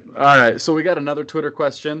great. All right, so we got another Twitter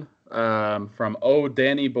question from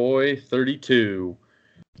Danny Boy 32.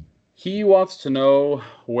 He wants to know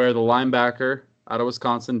where the linebacker out of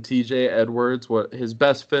Wisconsin, TJ Edwards, what his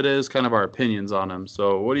best fit is, kind of our opinions on him.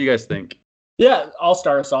 So what do you guys think? Yeah, I'll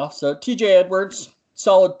start us off. So TJ Edwards,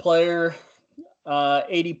 solid player,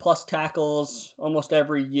 80 plus tackles almost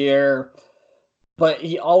every year. But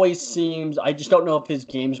he always seems, I just don't know if his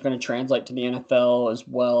game is going to translate to the NFL as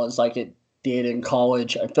well as like it did in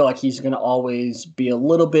college. I feel like he's going to always be a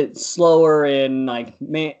little bit slower in like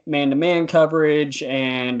man-to-man coverage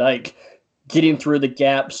and like getting through the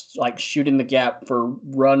gaps, like shooting the gap for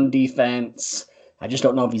run defense. I just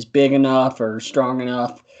don't know if he's big enough or strong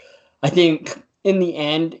enough. I think in the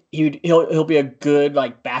end, he'll be a good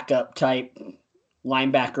like backup type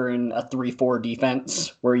linebacker in a 3-4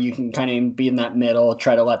 defense where you can kind of be in that middle,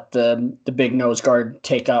 try to let the big nose guard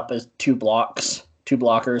take up as two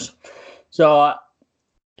blockers. So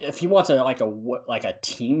if he wants a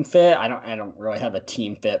team fit, I don't really have a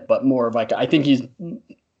team fit, but more of like I think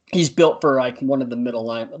he's built for like one of the middle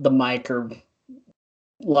line, the Mike or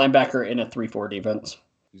linebacker in a 3-4 defense.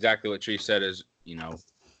 Exactly what Tree said is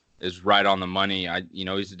right on the money.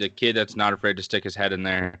 He's the kid that's not afraid to stick his head in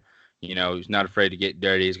there. He's not afraid to get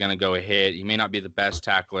dirty. He's going to go hit. He may not be the best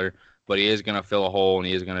tackler, but he is going to fill a hole, and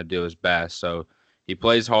he is going to do his best. So he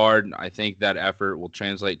plays hard. I think that effort will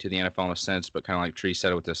translate to the NFL in a sense, but kind of like Tree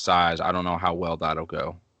said with his size, I don't know how well that'll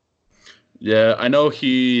go. Yeah, I know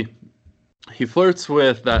he flirts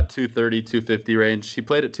with that 230, 250 range. He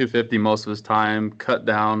played at 250 most of his time, cut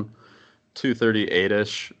down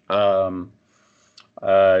 238-ish.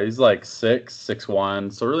 He's like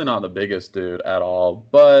 6'1", so really not the biggest dude at all.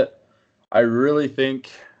 But I really think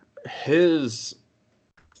his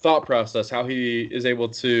thought process, how he is able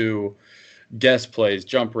to guess plays,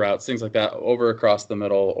 jump routes, things like that over across the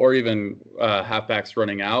middle, or even halfbacks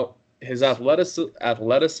running out, his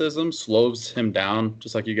athleticism slows him down,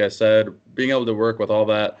 just like you guys said. Being able to work with all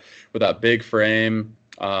that, with that big frame,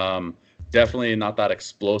 definitely not that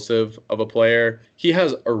explosive of a player. He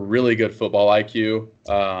has a really good football IQ.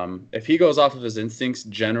 If he goes off of his instincts,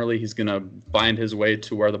 generally he's going to find his way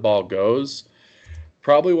to where the ball goes.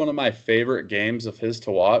 Probably one of my favorite games of his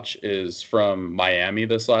to watch is from Miami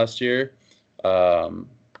this last year.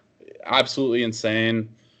 Absolutely insane.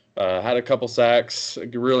 Had a couple sacks, a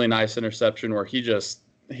really nice interception where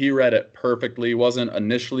he read it perfectly. Wasn't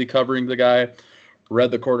initially covering the guy,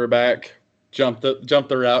 read the quarterback, jumped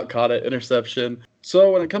the route, caught it, interception.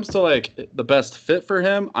 So when it comes to like the best fit for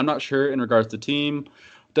him, I'm not sure in regards to team.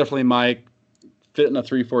 Definitely Mike fit in a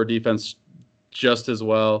 3-4 defense just as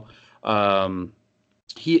well.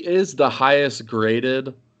 He is the highest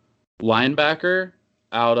graded linebacker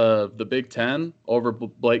out of the Big Ten over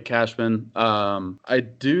Blake Cashman. I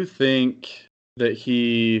do think that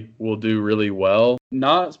he will do really well,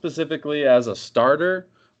 not specifically as a starter,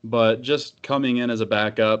 but just coming in as a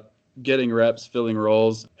backup, getting reps, filling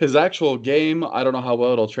roles. His actual game, I don't know how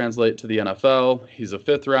well it'll translate to the NFL. He's a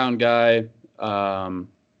 5th round guy,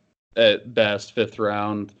 at best 5th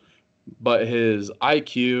round, but his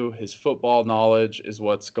IQ, his football knowledge is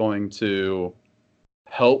what's going to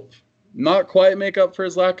help not quite make up for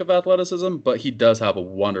his lack of athleticism, but he does have a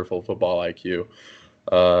wonderful football IQ.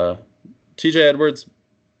 TJ Edwards,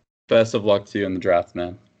 best of luck to you in the draft,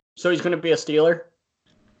 man. So he's going to be a Steeler?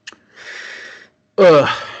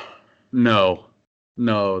 No.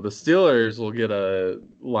 The Steelers will get a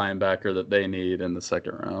linebacker that they need in the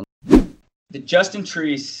 2nd round. The Justin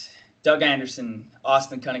Treese, Doug Anderson,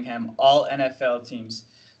 Austin Cunningham, all NFL teams.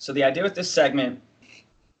 So the idea with this segment,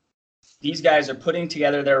 these guys are putting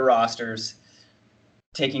together their rosters,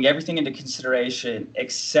 taking everything into consideration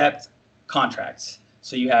except contracts.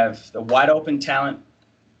 So you have the wide open talent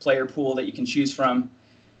player pool that you can choose from.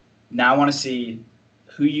 Now I want to see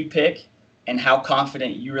who you pick and how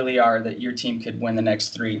confident you really are that your team could win the next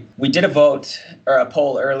 3. We did a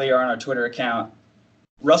poll earlier on our Twitter account.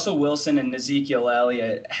 Russell Wilson and Ezekiel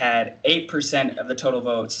Elliott had 8% of the total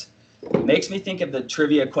votes. It makes me think of the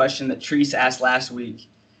trivia question that Treese asked last week.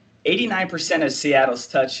 89% of Seattle's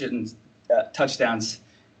touchdowns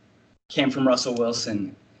came from Russell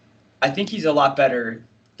Wilson. I think he's a lot better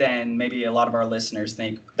than maybe a lot of our listeners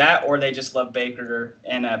think. That, or they just love Baker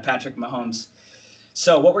and Patrick Mahomes.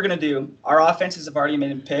 So what we're going to do, our offenses have already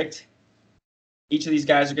been picked. Each of these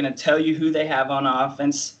guys are going to tell you who they have on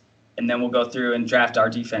offense and then we'll go through and draft our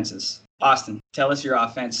defenses. Austin, tell us your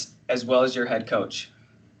offense as well as your head coach.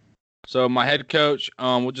 So my head coach,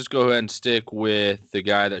 we'll just go ahead and stick with the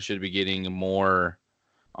guy that should be getting more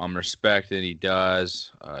respect than he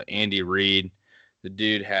does, Andy Reid. The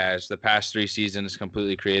dude has, the past 3 seasons,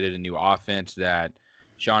 completely created a new offense that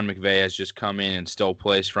Sean McVay has just come in and stole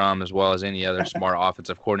plays from, as well as any other smart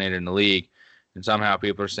offensive coordinator in the league. And somehow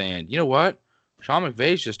people are saying, you know what? Sean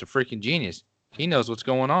McVay's just a freaking genius. He knows what's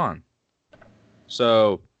going on.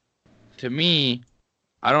 So, to me,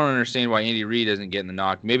 I don't understand why Andy Reid isn't getting the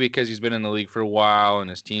knock. Maybe because he's been in the league for a while and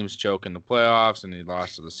his team's choking the playoffs and he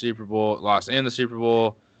lost in the Super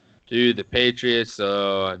Bowl to the Patriots.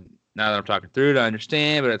 So now that I'm talking through it, I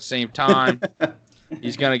understand. But at the same time,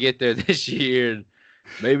 he's going to get there this year,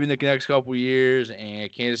 maybe in the next couple of years.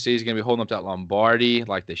 And Kansas City's going to be holding up that Lombardi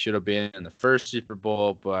like they should have been in the first Super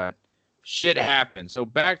Bowl. But shit happens. So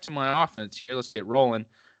back to my offense here. Let's get rolling.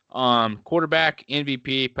 Quarterback,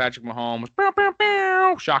 MVP, Patrick Mahomes. Bow, bow,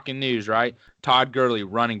 bow. Shocking news, right? Todd Gurley,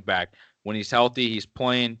 running back. When he's healthy, he's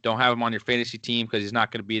playing. Don't have him on your fantasy team because he's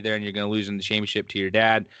not going to be there and you're going to lose in the championship to your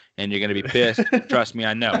dad and you're going to be pissed. Trust me,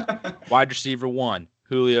 I know. Wide receiver 1,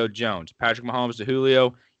 Julio Jones. Patrick Mahomes to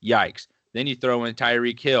Julio, yikes. Then you throw in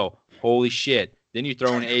Tyreek Hill. Holy shit. Then you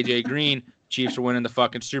throw in A.J. Green. Chiefs are winning the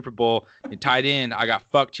fucking Super Bowl. And tight end, I got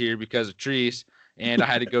fucked here because of Treese, and I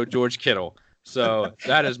had to go George Kittle. So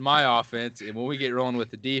that is my offense. And when we get rolling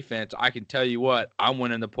with the defense, I can tell you what, I'm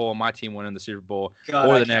winning the poll. My team winning the Super Bowl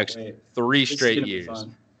for the next 3 straight years.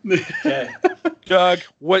 Okay. Doug,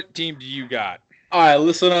 what team do you got? All right,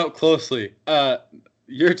 listen up closely.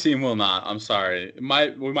 Your team will not. I'm sorry.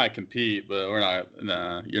 We might compete, but we're not.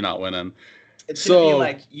 Nah, you're not winning. It's going to be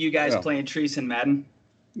like you guys playing Treese and Madden.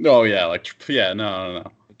 Oh, yeah. No.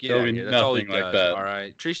 Get out of here. That's all he does. Like that. All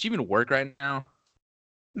right. Treese, do you even work right now?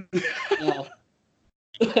 No.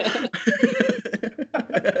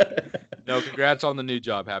 No, congrats on the new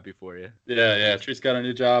job. Happy for you. Yeah. Treese got a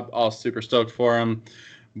new job. All super stoked for him.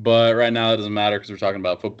 But right now it doesn't matter because we're talking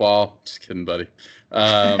about football. Just kidding, buddy.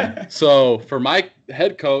 So for my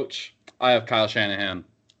head coach, I have Kyle Shanahan.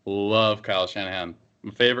 Love Kyle Shanahan.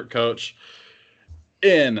 My favorite coach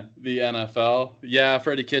in the NFL. Yeah,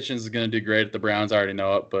 Freddie Kitchens is going to do great at the Browns. I already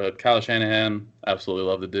know it. But Kyle Shanahan, absolutely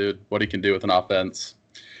love the dude. What he can do with an offense.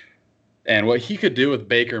 And what he could do with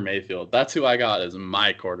Baker Mayfield. That's who I got as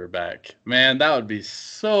my quarterback. Man, that would be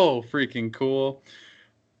so freaking cool.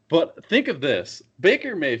 But think of this.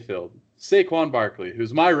 Baker Mayfield, Saquon Barkley,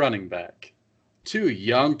 who's my running back. 2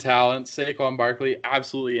 young talents. Saquon Barkley,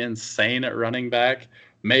 absolutely insane at running back.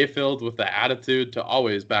 Mayfield with the attitude to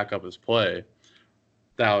always back up his play.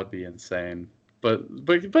 That would be insane. But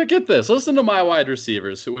get this. Listen to my wide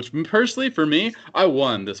receivers, which personally for me, I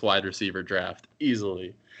won this wide receiver draft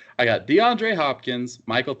easily. I got DeAndre Hopkins,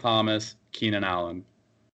 Michael Thomas, Keenan Allen.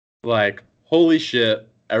 Like, holy shit.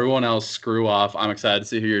 Everyone else, screw off. I'm excited to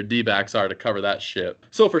see who your D-backs are to cover that shit.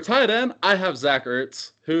 So for tight end, I have Zach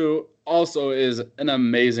Ertz, who also is an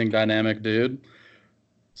amazing dynamic dude.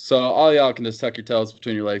 So all y'all can just tuck your tails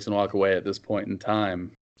between your legs and walk away at this point in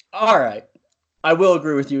time. All right. I will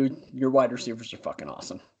agree with you. Your wide receivers are fucking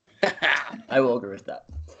awesome. I will agree with that.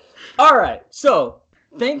 All right. So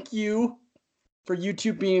thank you for you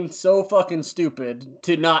two being so fucking stupid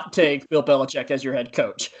to not take Bill Belichick as your head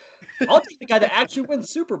coach. I'll take the guy that actually wins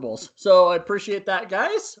Super Bowls. So I appreciate that,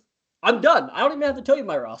 guys. I'm done. I don't even have to tell you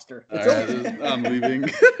my roster. It's over. I'm leaving.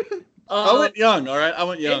 I went young, all right? I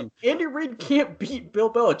went young. Andy Reid can't beat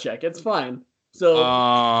Bill Belichick. It's fine.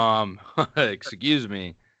 So excuse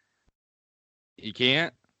me. He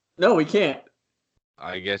can't? No, he can't.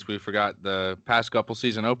 I guess we forgot the past couple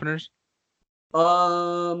season openers.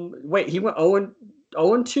 Wait, he went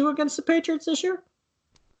 0-2 against the Patriots this year?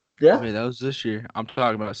 Yeah. I mean, that was this year. I'm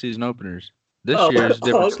talking about season openers. This year is a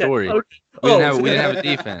different story. Okay. We didn't have a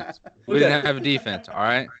defense. We didn't have a defense, all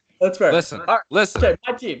right? That's fair. Listen. Okay,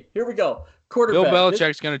 my team. Here we go. Quarterback. Bill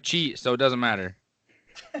Belichick's going to cheat, so it doesn't matter.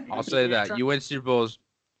 I'll say that. You win Super Bowls.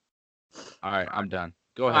 All right, I'm done.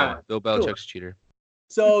 Go ahead. Right, Bill Belichick's a cheater.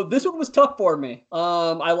 So this one was tough for me.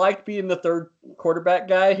 I liked being the third quarterback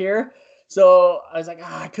guy here. So I was like,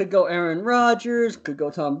 I could go Aaron Rodgers, could go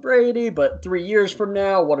Tom Brady, but 3 years from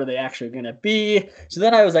now, what are they actually going to be? So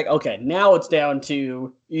then I was like, okay, now it's down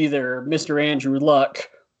to either Mr. Andrew Luck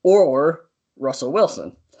or Russell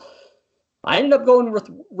Wilson. I ended up going with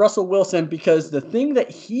Russell Wilson because the thing that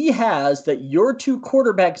he has that your 2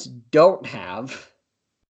 quarterbacks don't have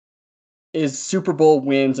is Super Bowl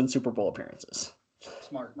wins and Super Bowl appearances.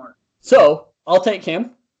 Smart. So I'll take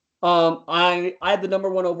him. I had the number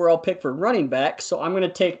 1 overall pick for running back, so I'm going to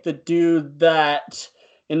take the dude that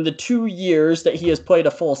in the 2 years that he has played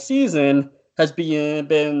a full season, has been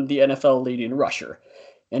the NFL leading rusher.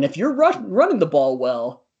 And if you're running the ball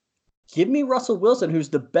well, give me Russell Wilson, who's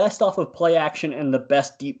the best off of play action and the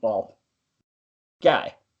best deep ball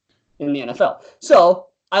guy in the NFL. So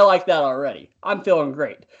I like that already. I'm feeling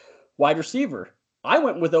great. Wide receiver. I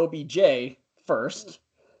went with OBJ first.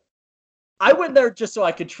 I went there just so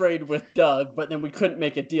I could trade with Doug, but then we couldn't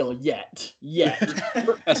make a deal yet.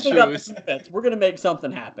 That's true. We're going to make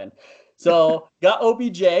something happen. So got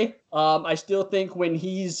OBJ. I still think when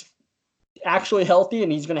he's actually healthy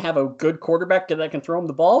and he's going to have a good quarterback that can throw him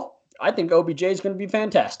the ball, I think OBJ is going to be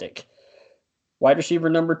fantastic. Wide receiver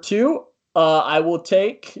number 2, I will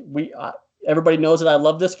take. Everybody knows that I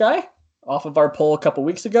love this guy off of our poll a couple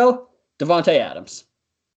weeks ago. Davante Adams.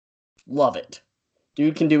 Love it.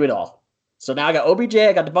 Dude can do it all. So now I got OBJ,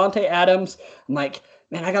 I got Davante Adams. I'm like,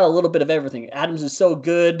 man, I got a little bit of everything. Adams is so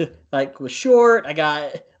good, like was short. I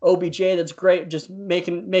got OBJ that's great, just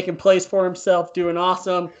making plays for himself, doing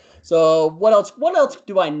awesome. So what else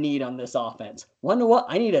do I need on this offense? Wonder what?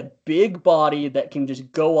 I need a big body that can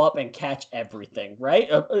just go up and catch everything, right?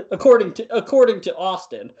 According to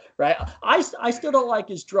Austin, right? I still don't like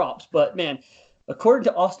his drops, but man, according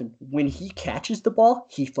to Austin, when he catches the ball,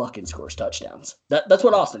 he fucking scores touchdowns. That's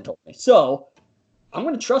what Austin told me. So I'm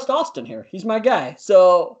going to trust Austin here. He's my guy.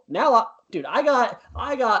 So now, I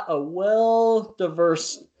got a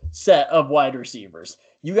well-diverse set of wide receivers.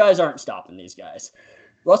 You guys aren't stopping these guys.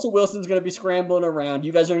 Russell Wilson's going to be scrambling around.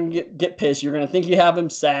 You guys are going to get pissed. You're going to think you have him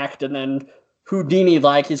sacked, and then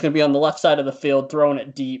Houdini-like, he's going to be on the left side of the field throwing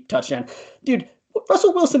it deep, touchdown. Dude,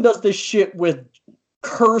 Russell Wilson does this shit with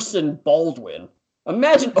Curse and Baldwin.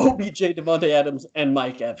 Imagine OBJ, Davante Adams, and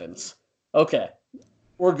Mike Evans. Okay,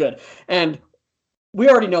 we're good. And we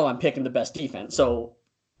already know I'm picking the best defense, so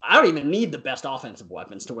I don't even need the best offensive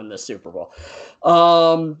weapons to win this Super Bowl.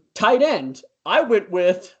 Tight end, I went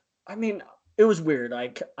with, it was weird.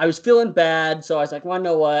 Like, I was feeling bad, so I was like, well, you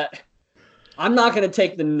know what? I'm not going to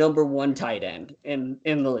take the number 1 tight end in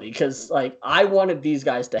the league because, like, I wanted these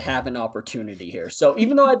guys to have an opportunity here. So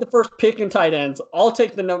even though I had the first pick in tight ends, I'll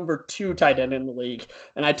take the number 2 tight end in the league,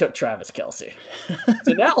 and I took Travis Kelce.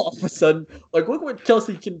 So now all of a sudden, like, look what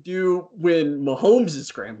Kelce can do when Mahomes is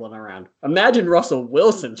scrambling around. Imagine Russell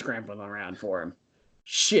Wilson scrambling around for him.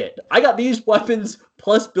 Shit. I got these weapons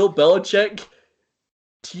plus Bill Belichick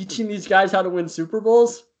teaching these guys how to win Super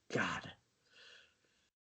Bowls. God.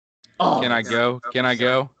 Oh, Can I go?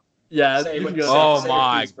 Yeah. Oh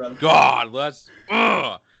my God. Let's.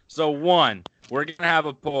 So 1, we're gonna have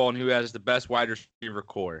a poll on who has the best wide receiver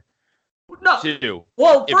core. No. 2.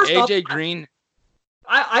 Well, if first AJ off, Green.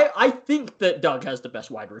 I think that Doug has the best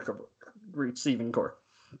wide receiving core.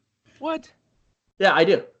 What? Yeah, I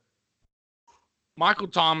do. Michael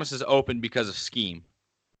Thomas is open because of scheme.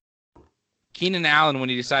 Keenan Allen, when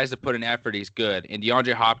he decides to put an effort, he's good, and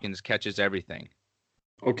DeAndre Hopkins catches everything.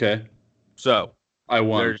 Okay. So I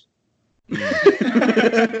won.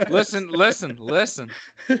 Listen. Linda, listen.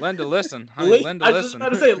 Honey, Linda, listen. I was just about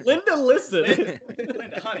to say, Linda, listen.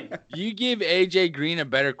 Linda, honey. You give AJ Green a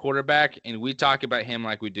better quarterback, and we talk about him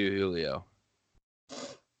like we do Julio.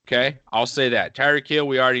 Okay? I'll say that. Tyreek Hill,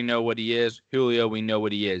 we already know what he is. Julio, we know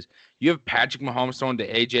what he is. You have Patrick Mahomes throwing to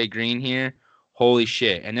AJ Green here. Holy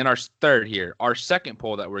shit. And then our second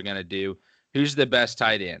poll that we're going to do, who's the best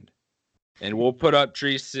tight end? And we'll put up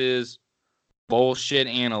Treese's bullshit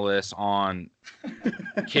analyst on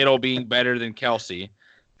Kittle being better than Kelce.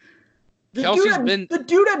 The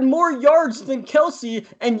dude had more yards than Kelce,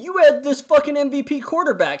 and you had this fucking MVP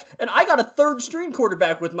quarterback, and I got a third-string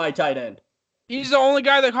quarterback with my tight end. He's the only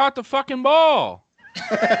guy that caught the fucking ball.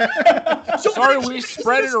 Sorry, we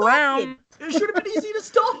spread it around. It should have been easy to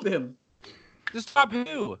stop him. To stop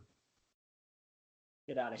who?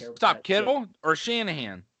 Get out of here. Stop Kittle or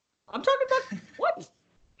Shanahan? I'm talking about what?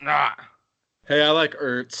 Ah. Hey, I like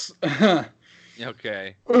Ertz.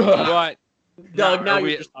 Okay. But Doug,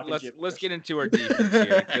 let's get into our defense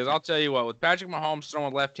here. Because I'll tell you what, with Patrick Mahomes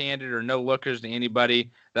throwing left-handed or no lookers to anybody,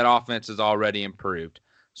 that offense is already improved.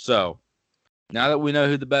 So now that we know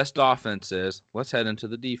who the best offense is, let's head into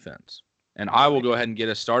the defense. And I will go ahead and get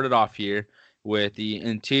us started off here with the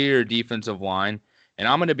interior defensive line. And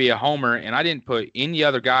I'm going to be a homer, and I didn't put any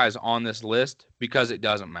other guys on this list because it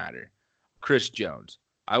doesn't matter. Chris Jones.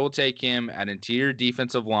 I will take him at interior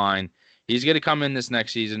defensive line. He's going to come in this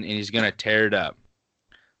next season, and he's going to tear it up.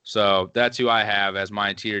 So that's who I have as my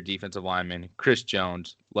interior defensive lineman, Chris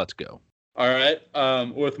Jones. Let's go. All right.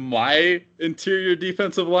 With my interior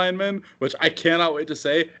defensive lineman, which I cannot wait to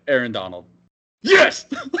say, Aaron Donald. Yes!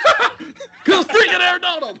 Because freaking Aaron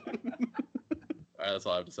Donald! right, that's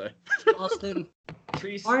all I have to say. Austin,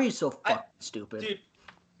 Trees, why are you so fucking stupid? dude,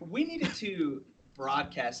 we needed to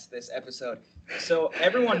broadcast this episode so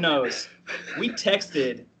everyone knows we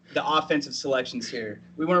texted the offensive selections here.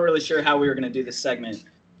 We weren't really sure how we were going to do this segment.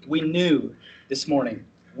 We knew this morning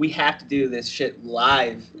we have to do this shit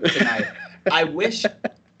live tonight. I wish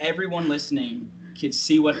everyone listening could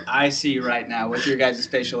see what I see right now with your guys'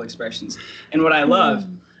 facial expressions. And what I love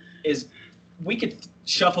is we could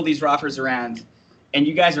shuffle these rosters around, and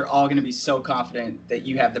you guys are all going to be so confident that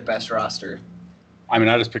you have the best roster. I mean,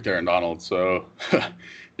 I just picked Aaron Donald, so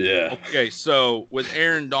yeah. Okay, so with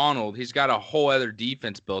Aaron Donald, he's got a whole other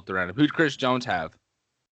defense built around him. Who'd Chris Jones have?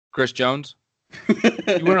 Chris Jones?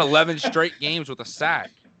 He won 11 straight games with a sack.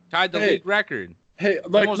 Tied the league record. Hey,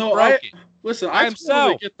 like, Almost no, broke it. listen, By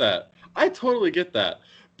himself. I totally get that.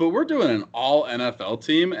 But we're doing an all NFL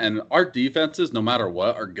team, and our defenses, no matter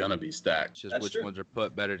what, are going to be stacked. It's just That's which true. ones are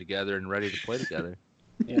put better together and ready to play together.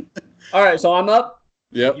 All right, so I'm up.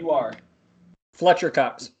 Yep, You are. Fletcher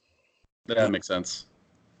Cox. that makes sense.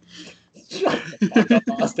 Shut the fuck up,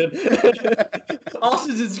 Austin.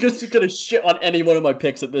 Austin's is just gonna shit on any one of my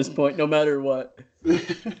picks at this point, no matter what.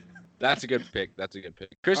 That's a good pick.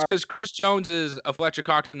 Because Chris Jones is a Fletcher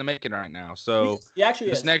Cox in the making right now. So He actually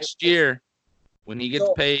this is. next year, when he gets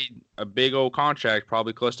So- paid a big old contract,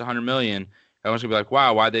 probably close to $100 million, everyone's gonna be like,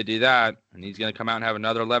 "Wow, why'd they do that?" And he's gonna come out and have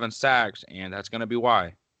another 11 sacks, and that's gonna be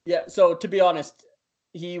why. Yeah, so to be honest,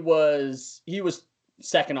 he was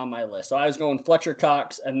second on my list. So I was going Fletcher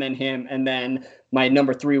Cox and then him, and then my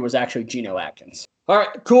number 3 was actually Geno Atkins. All right,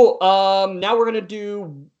 cool. Now we're gonna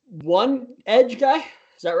do one edge guy.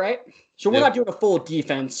 Is that right? So we're Yep. not doing a full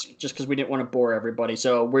defense just because we didn't want to bore everybody.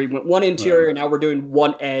 So we went one interior, now we're doing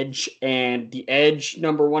one edge, and the edge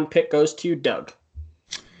number 1 pick goes to Doug.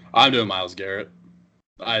 I'm doing Myles Garrett.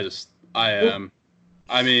 I am.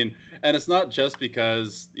 I mean, and it's not just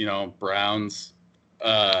because, Browns.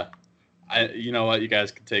 You know what? You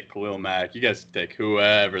guys can take Khalil Mack. You guys can take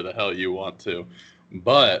whoever the hell you want to.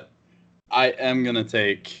 But I am going to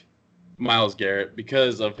take Myles Garrett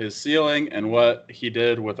because of his ceiling and what he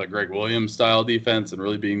did with a Greg Williams style defense and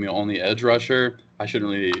really being the only edge rusher. I shouldn't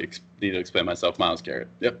really need to explain myself. Myles Garrett.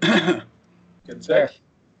 Yep. Good Fair. pick.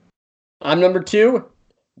 I'm number 2.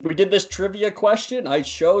 We did this trivia question. I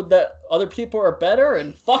showed that other people are better,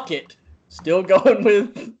 and fuck it. Still going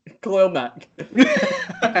with Khalil Mack.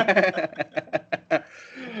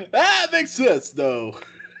 That makes sense, though.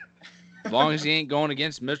 As long as he ain't going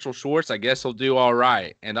against Mitchell Schwartz, I guess he'll do all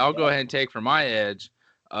right. And I'll go ahead and take for my edge,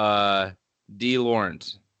 D.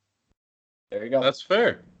 Lawrence. There you go. That's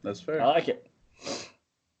fair. I like it.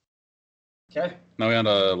 Okay. Now we on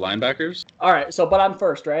to linebackers. All right, but I'm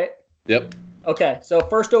first, right? Yep. Okay, so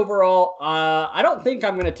first overall, I don't think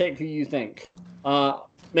I'm going to take who you think.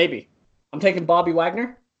 Maybe. I'm taking Bobby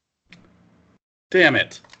Wagner. Damn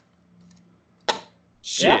it.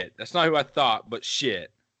 Shit. Yeah. That's not who I thought, but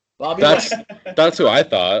shit. Bobby That's Wagner. that's who I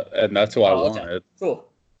thought, and that's who I Oh, okay. wanted. Cool.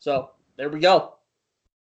 So there we go.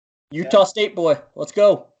 Utah State boy. Let's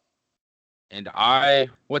go. And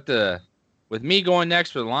with me going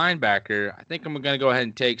next for the linebacker, I think I'm going to go ahead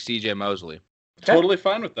and take CJ Mosley. Okay. Totally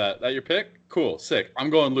fine with that. That your pick? Cool. Sick. I'm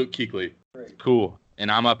going Luke Kuechly. Cool.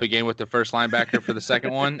 And I'm up again with the first linebacker for the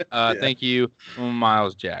second one. Thank you,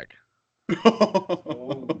 Miles Jack.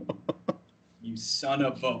 You son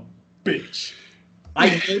of a bitch.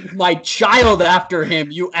 I named my child after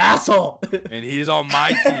him, you asshole. And he's on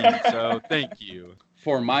my team, so thank you.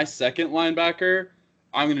 For my second linebacker,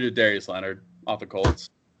 I'm going to do Darius Leonard off the Colts.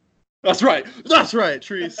 That's right.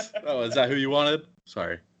 Trees. Oh, is that who you wanted?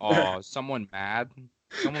 Sorry. Oh, someone mad?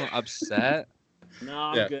 Someone upset? No,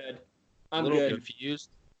 I'm Yeah. good. A I'm little good. confused?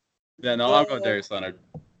 Yeah, no, I'm going Darius Leonard.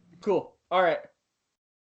 Cool. All right.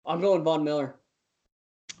 I'm going Von Miller.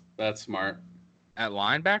 That's smart. At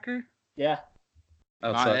linebacker? Yeah.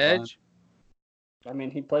 Not Outside edge? I mean,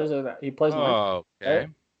 he plays. Oh, okay.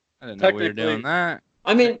 I didn't know we were Technically- doing that.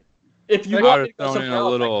 I mean, if you I want would've to go thrown in somewhere a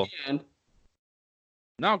else, little- I can.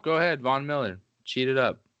 No, go ahead, Von Miller. Cheat it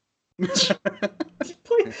up.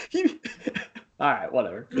 All right,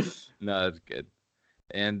 whatever. No, that's good.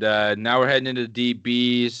 And now we're heading into the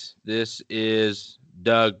DBs. This is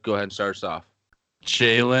Doug. Go ahead and start us off.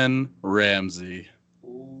 Jalen Ramsey,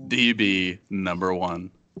 DB number 1.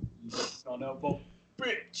 Son of a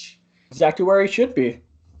bitch. Exactly where he should be.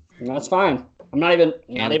 And that's fine. I'm not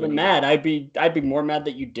even mad. I'd be more mad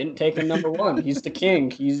that you didn't take him number 1. He's the king.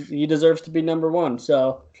 He deserves to be number 1.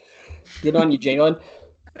 So good on you, Jalen.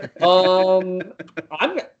 I'm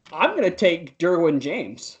gonna take Derwin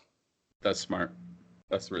James. That's smart.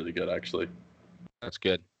 That's really good, actually. That's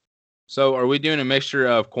good. So are we doing a mixture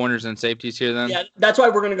of corners and safeties here then? Yeah, that's why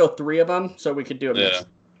we're gonna go 3 of them, so we could do a mix.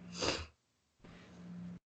 Yeah.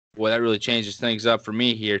 Well, that really changes things up for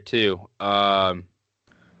me here too. But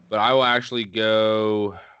I will actually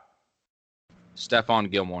go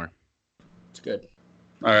Stephon Gilmore. It's good.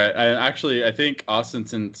 All right. I think Austin,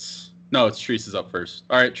 no, it's Treese is up first.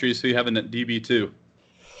 All right, Treese, who you having at DB2?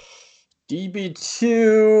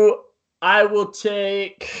 DB2, I will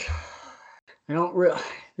take. I don't really.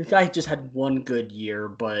 This guy just had one good year,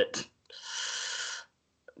 but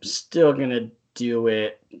I'm still gonna do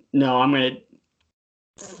it. No, I'm gonna.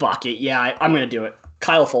 Fuck it. Yeah, I'm gonna do it.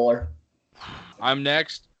 Kyle Fuller. I'm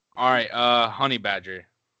next. All right, Honey Badger.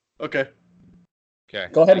 Okay.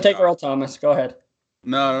 Okay. Go ahead and take Earl Thomas. Go ahead.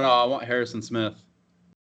 No. I want Harrison Smith.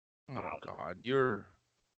 Oh God, you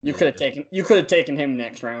could have taken him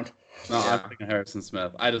next round. No, Yeah. I'm thinking Harrison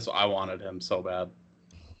Smith. I wanted him so bad.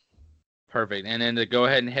 Perfect. And then to go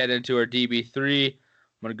ahead and head into our DB3, I'm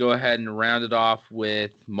gonna go ahead and round it off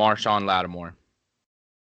with Marshawn Lattimore.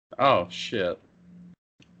 Oh shit.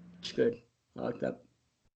 It's good. I like that.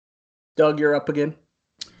 Doug, you're up again.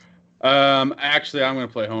 Actually, I'm gonna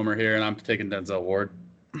play Homer here, and I'm taking Denzel Ward.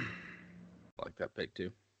 I like that pick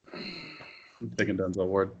too. I'm taking Denzel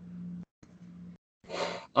Ward.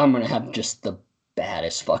 I'm gonna have just the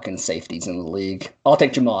baddest fucking safeties in the league. I'll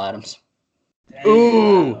take Jamal Adams.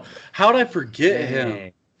 Ooh, how'd I forget him?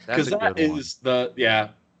 Dang, Because that's a that good one. is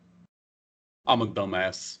I'm a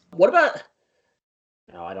dumbass. What about?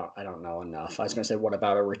 No, I don't know enough. I was gonna say what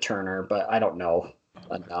about a returner, but I don't know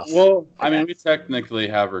enough. Well, I mean, we technically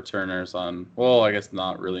have returners on. Well, I guess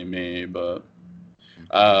not really me, but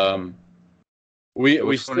we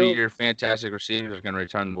Which still. one of your fantastic receivers is gonna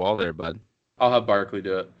return the ball there, bud? I'll have Barkley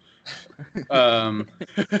do it.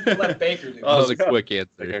 Let Baker do it. That was a God. quick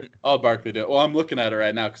answer. Okay. I'll Barkley do it. Well, I'm looking at it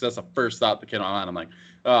right now because that's the first thought that came to my mind. I'm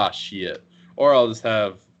like, shit. Or I'll just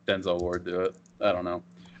have Denzel Ward do it. I don't know.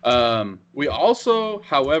 We also,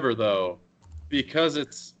 however, though, because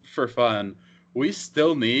it's for fun, we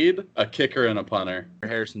still need a kicker and a punter.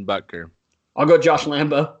 Harrison Butker. I'll go Josh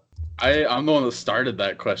Lambo. I'm the one that started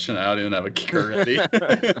that question. I don't even have a kicker ready.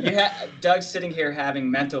 Doug's sitting here having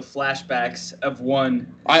mental flashbacks of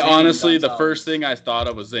one. I Zane honestly, the Gonzalez. first thing I thought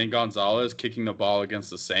of was Zane Gonzalez kicking the ball against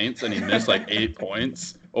the Saints, and he missed like 8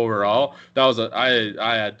 points overall. That was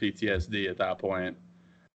I had PTSD at that point.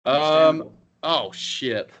 Understandable. Oh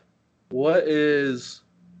shit! What is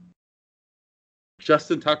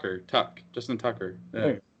Justin Tucker? Justin Tucker.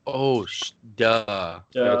 Yeah. Oh, duh.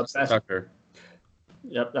 Justin Tucker.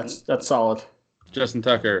 Yep, that's solid. Justin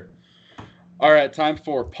Tucker. All right, time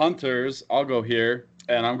for punters. I'll go here,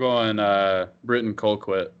 and I'm going Britton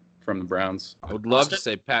Colquitt from the Browns. I would love to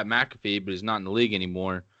say Pat McAfee, but he's not in the league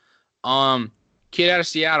anymore. Kid out of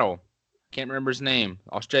Seattle. Can't remember his name.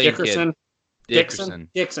 Australian Dickerson. kid. Dickerson.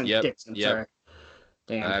 Dixon. Yep, Dixon. yep. Sorry.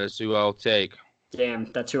 Damn. That is who I'll take.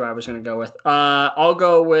 Damn. That's who I was gonna go with. I'll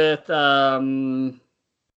go with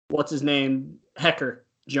what's his name? Hecker.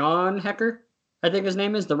 John Hecker. I think his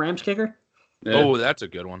name is the Rams kicker. Yeah, Oh, that's a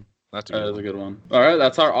good one. That's a that good is one. a good one. All right,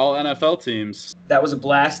 that's our all NFL teams. That was a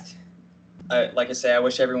blast. Like I say, I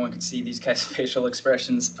wish everyone could see these guys' facial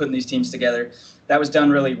expressions putting these teams together. That was done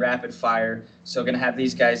really rapid fire. So going to have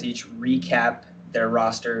these guys each recap their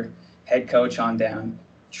roster, head coach on down.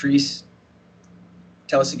 Treese,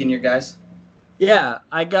 tell us again your guys. Yeah,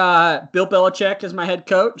 I got Bill Belichick as my head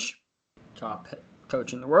coach. Top head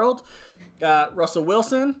coach in the world. Got Russell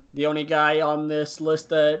Wilson, the only guy on this list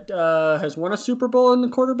that has won a Super Bowl in the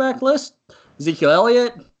quarterback list. Ezekiel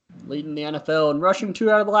Elliott, leading the NFL in rushing 2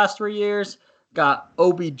 out of the last 3 years. Got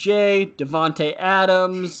OBJ, Devontae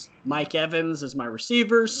Adams, Mike Evans as my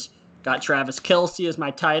receivers. Got Travis Kelce as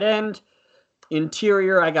my tight end.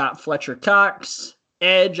 Interior, I got Fletcher Cox.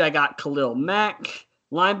 Edge, I got Khalil Mack.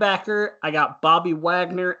 Linebacker, I got Bobby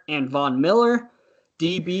Wagner and Von Miller.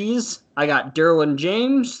 DBs, I got Derwin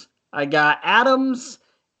James. I got Adams.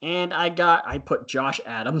 And I put Josh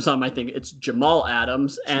Adams on my thing. It's Jamal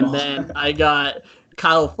Adams. And then I got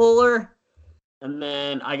Kyle Fuller. And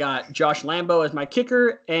then I got Josh Lambo as my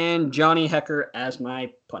kicker and Johnny Hecker as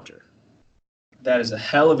my punter. That is a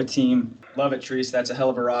hell of a team. Love it, Treese. That's a hell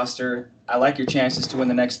of a roster. I like your chances to win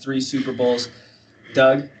the next 3 Super Bowls.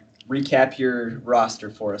 Doug, recap your roster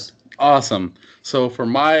for us. Awesome. So for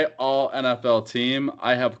my all NFL team,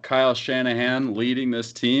 I have Kyle Shanahan leading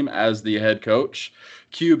this team as the head coach.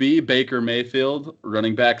 QB, Baker Mayfield.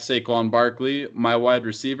 Running back, Saquon Barkley. My wide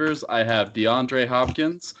receivers, I have DeAndre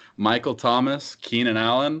Hopkins, Michael Thomas, Keenan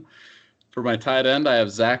Allen. For my tight end, I have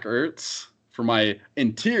Zach Ertz. For my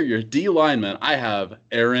interior D lineman, I have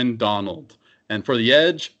Aaron Donald. And for the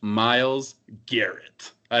edge, Myles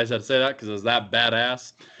Garrett. I just had to say that because it was that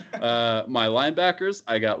badass. My linebackers,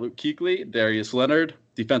 I got Luke Kuechly, Darius Leonard.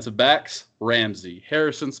 Defensive backs, Ramsey,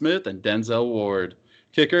 Harrison Smith, and Denzel Ward.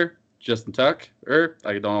 Kicker, Justin Tucker.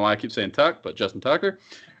 I don't know why I keep saying Tuck, but Justin Tucker.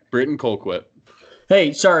 Britton Colquitt.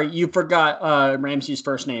 Hey, sorry, you forgot Ramsey's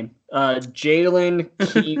first name. Jalen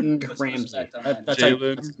King Ramsey.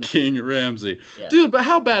 Jalen King Ramsey. Yeah. Dude, but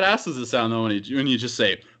how badass does it sound though when you just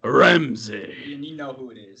say Ramsey? And you know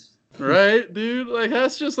who it is. Right, dude? Like,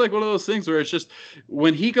 that's just like one of those things where it's just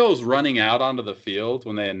when he goes running out onto the field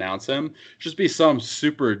when they announce him, just be some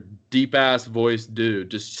super deep ass voiced dude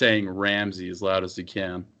just saying Ramsey as loud as he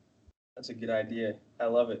can. That's a good idea. I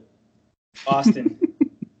love it. Austin.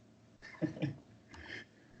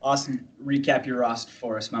 Austin, recap your roster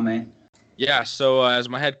for us, my man. Yeah, so as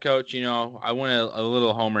my head coach, I went a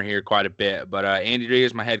little homer here quite a bit, but Andy Reid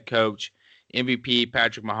is my head coach. MVP,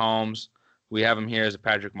 Patrick Mahomes. We have him here as a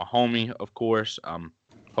Patrick Mahomey, of course.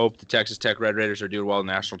 Hope the Texas Tech Red Raiders are doing well in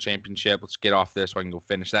the national championship. Let's get off this so I can go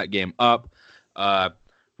finish that game up.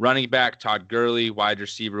 Running back, Todd Gurley. Wide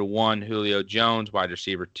receiver 1, Julio Jones. Wide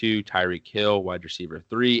receiver 2, Tyreek Hill. Wide receiver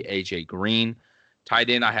 3, A.J. Green. Tight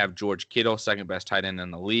end, I have George Kittle, second best tight end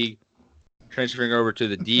in the league. Transferring over to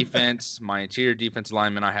the defense, my interior defense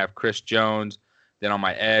lineman, I have Chris Jones. Then on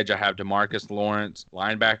my edge, I have DeMarcus Lawrence.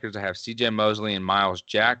 Linebackers, I have C.J. Mosley and Miles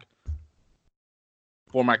Jack.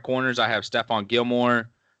 For my corners, I have Stephon Gilmore.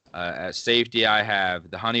 At safety, I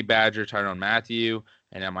have the Honey Badger, Tyrann Mathieu.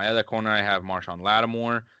 And at my other corner, I have Marshawn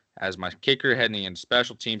Lattimore. As my kicker heading into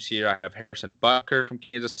special teams here, I have Harrison Butker from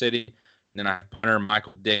Kansas City. And then I have punter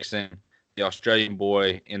Michael Dixon, the Australian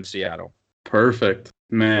boy in Seattle. Perfect.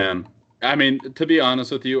 Man. I mean, to be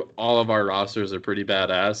honest with you, all of our rosters are pretty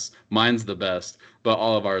badass. Mine's the best, but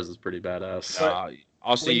all of ours is pretty badass.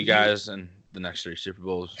 I'll see you guys in the next 3 Super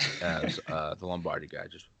Bowls as the Lombardi guy.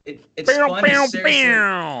 Just it's fun. Kind of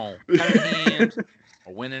hands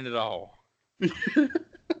are winning it all.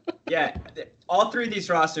 Yeah, all 3 of these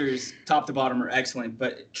rosters, top to bottom, are excellent,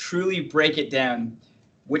 but truly break it down.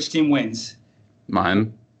 Which team wins?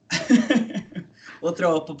 Mine. We'll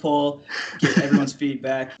throw up a poll, get everyone's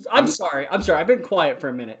feedback. I'm sorry. I've been quiet for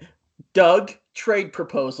a minute. Doug, trade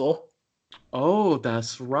proposal. Oh,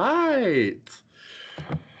 that's right.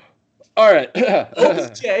 All right.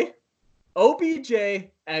 OBJ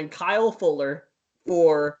and Kyle Fuller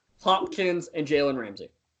for Hopkins and Jalen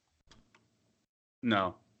Ramsey.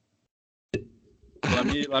 No. Let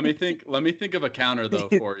me think of a counter though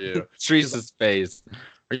for you. Teresa's face.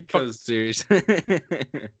 Are you fucking serious?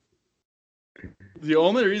 The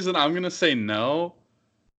only reason I'm gonna say no,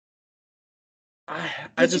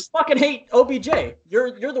 I just fucking hate OBJ.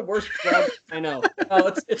 You're the worst guy I know.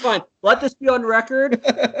 It's fine. Let this be on record.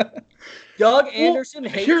 Doug Anderson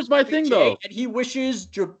hates. Here's my thing though, and he wishes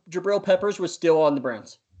Jabril Peppers was still on the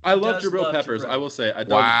Browns. I love Jabril Peppers. I will say I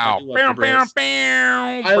do. Wow. Breaking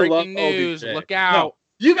news. OBJ. Look out. No,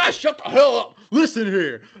 you guys shut the hell up. Listen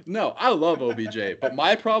here. No, I love OBJ. But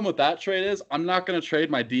my problem with that trade is I'm not going to trade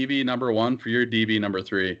my DB number 1 for your DB number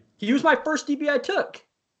 3. He was my first DB I took.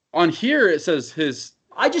 On here, it says his.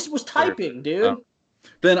 I just was typing, dude. Oh.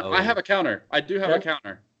 Then I have a counter. I do have a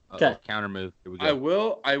counter. Okay. Counter move. Here we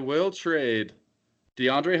go. I will trade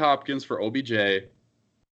DeAndre Hopkins for OBJ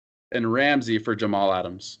and Ramsey for Jamal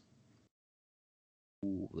Adams.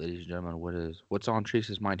 Ooh, ladies and gentlemen, what's on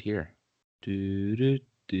Teresa's mind here?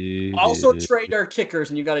 Also trade our kickers,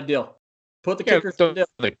 and you got a deal. Put the kickers in the deal.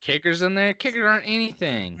 The kickers in there? Kickers aren't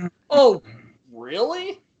anything. Oh,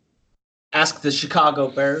 really? Ask the Chicago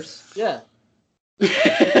Bears. Yeah.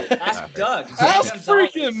 Ask Doug. Ask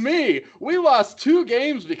freaking me. We lost 2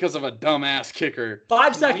 games because of a dumbass kicker.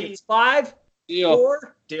 5 seconds. 5, Deal.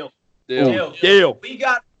 4. Deal. Deal. We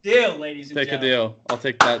got a deal, ladies and Take gentlemen. a deal. I'll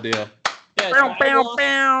take that deal. Yeah,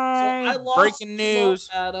 I lost Breaking news.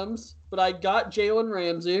 Adams, but I got Jalen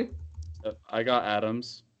Ramsey. I got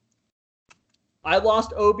Adams. I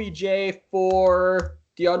lost OBJ for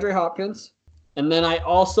DeAndre Hopkins. And then I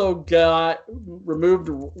also removed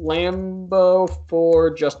Lambo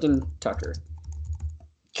for Justin Tucker.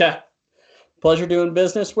 Okay. Pleasure doing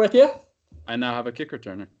business with you. I now have a kick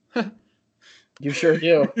returner. You sure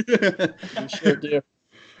do. You sure do.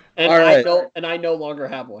 And All right. I no longer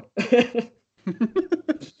have one.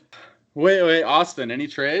 Wait, Austin, any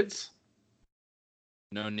trades?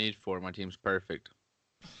 No need for it. My team's perfect.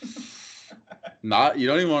 You don't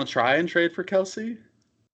even want to try and trade for Kelsey?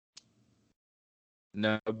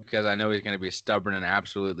 No, because I know he's going to be stubborn and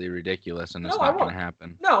absolutely ridiculous, and it's No, I not going won't. to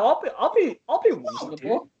happen. No, I'll be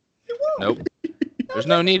reasonable. Nope. There's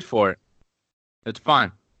no need for it. It's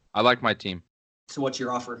fine. I like my team. So what's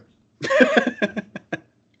your offer?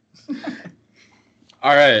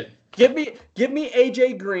 All right. Give me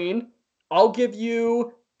AJ Green. I'll give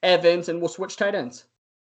you Evans, and we'll switch tight ends.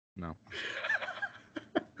 No.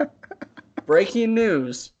 Breaking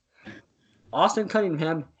news. Austin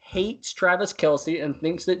Cunningham hates Travis Kelce and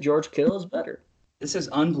thinks that George Kittle is better. This is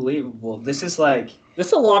unbelievable. This is like... This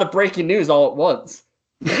is a lot of breaking news all at once.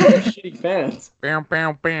 Shitty fans. Bow,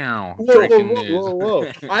 bow, bow. Whoa, Breaking whoa, news. whoa,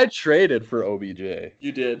 whoa. I traded for OBJ.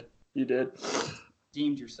 You did.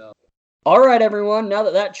 Deemed yourself. All right, everyone. Now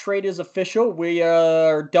that trade is official, we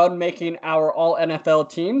are done making our all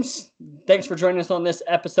NFL teams. Thanks for joining us on this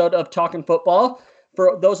episode of Talking Football.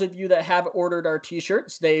 For those of you that have ordered our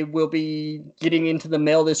t-shirts, they will be getting into the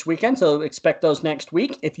mail this weekend, so expect those next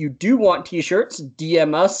week. If you do want t-shirts,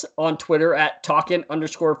 DM us on Twitter at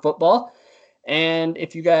talkin_football. And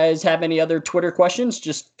if you guys have any other Twitter questions,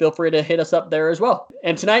 just feel free to hit us up there as well.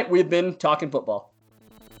 And tonight we've been talking football.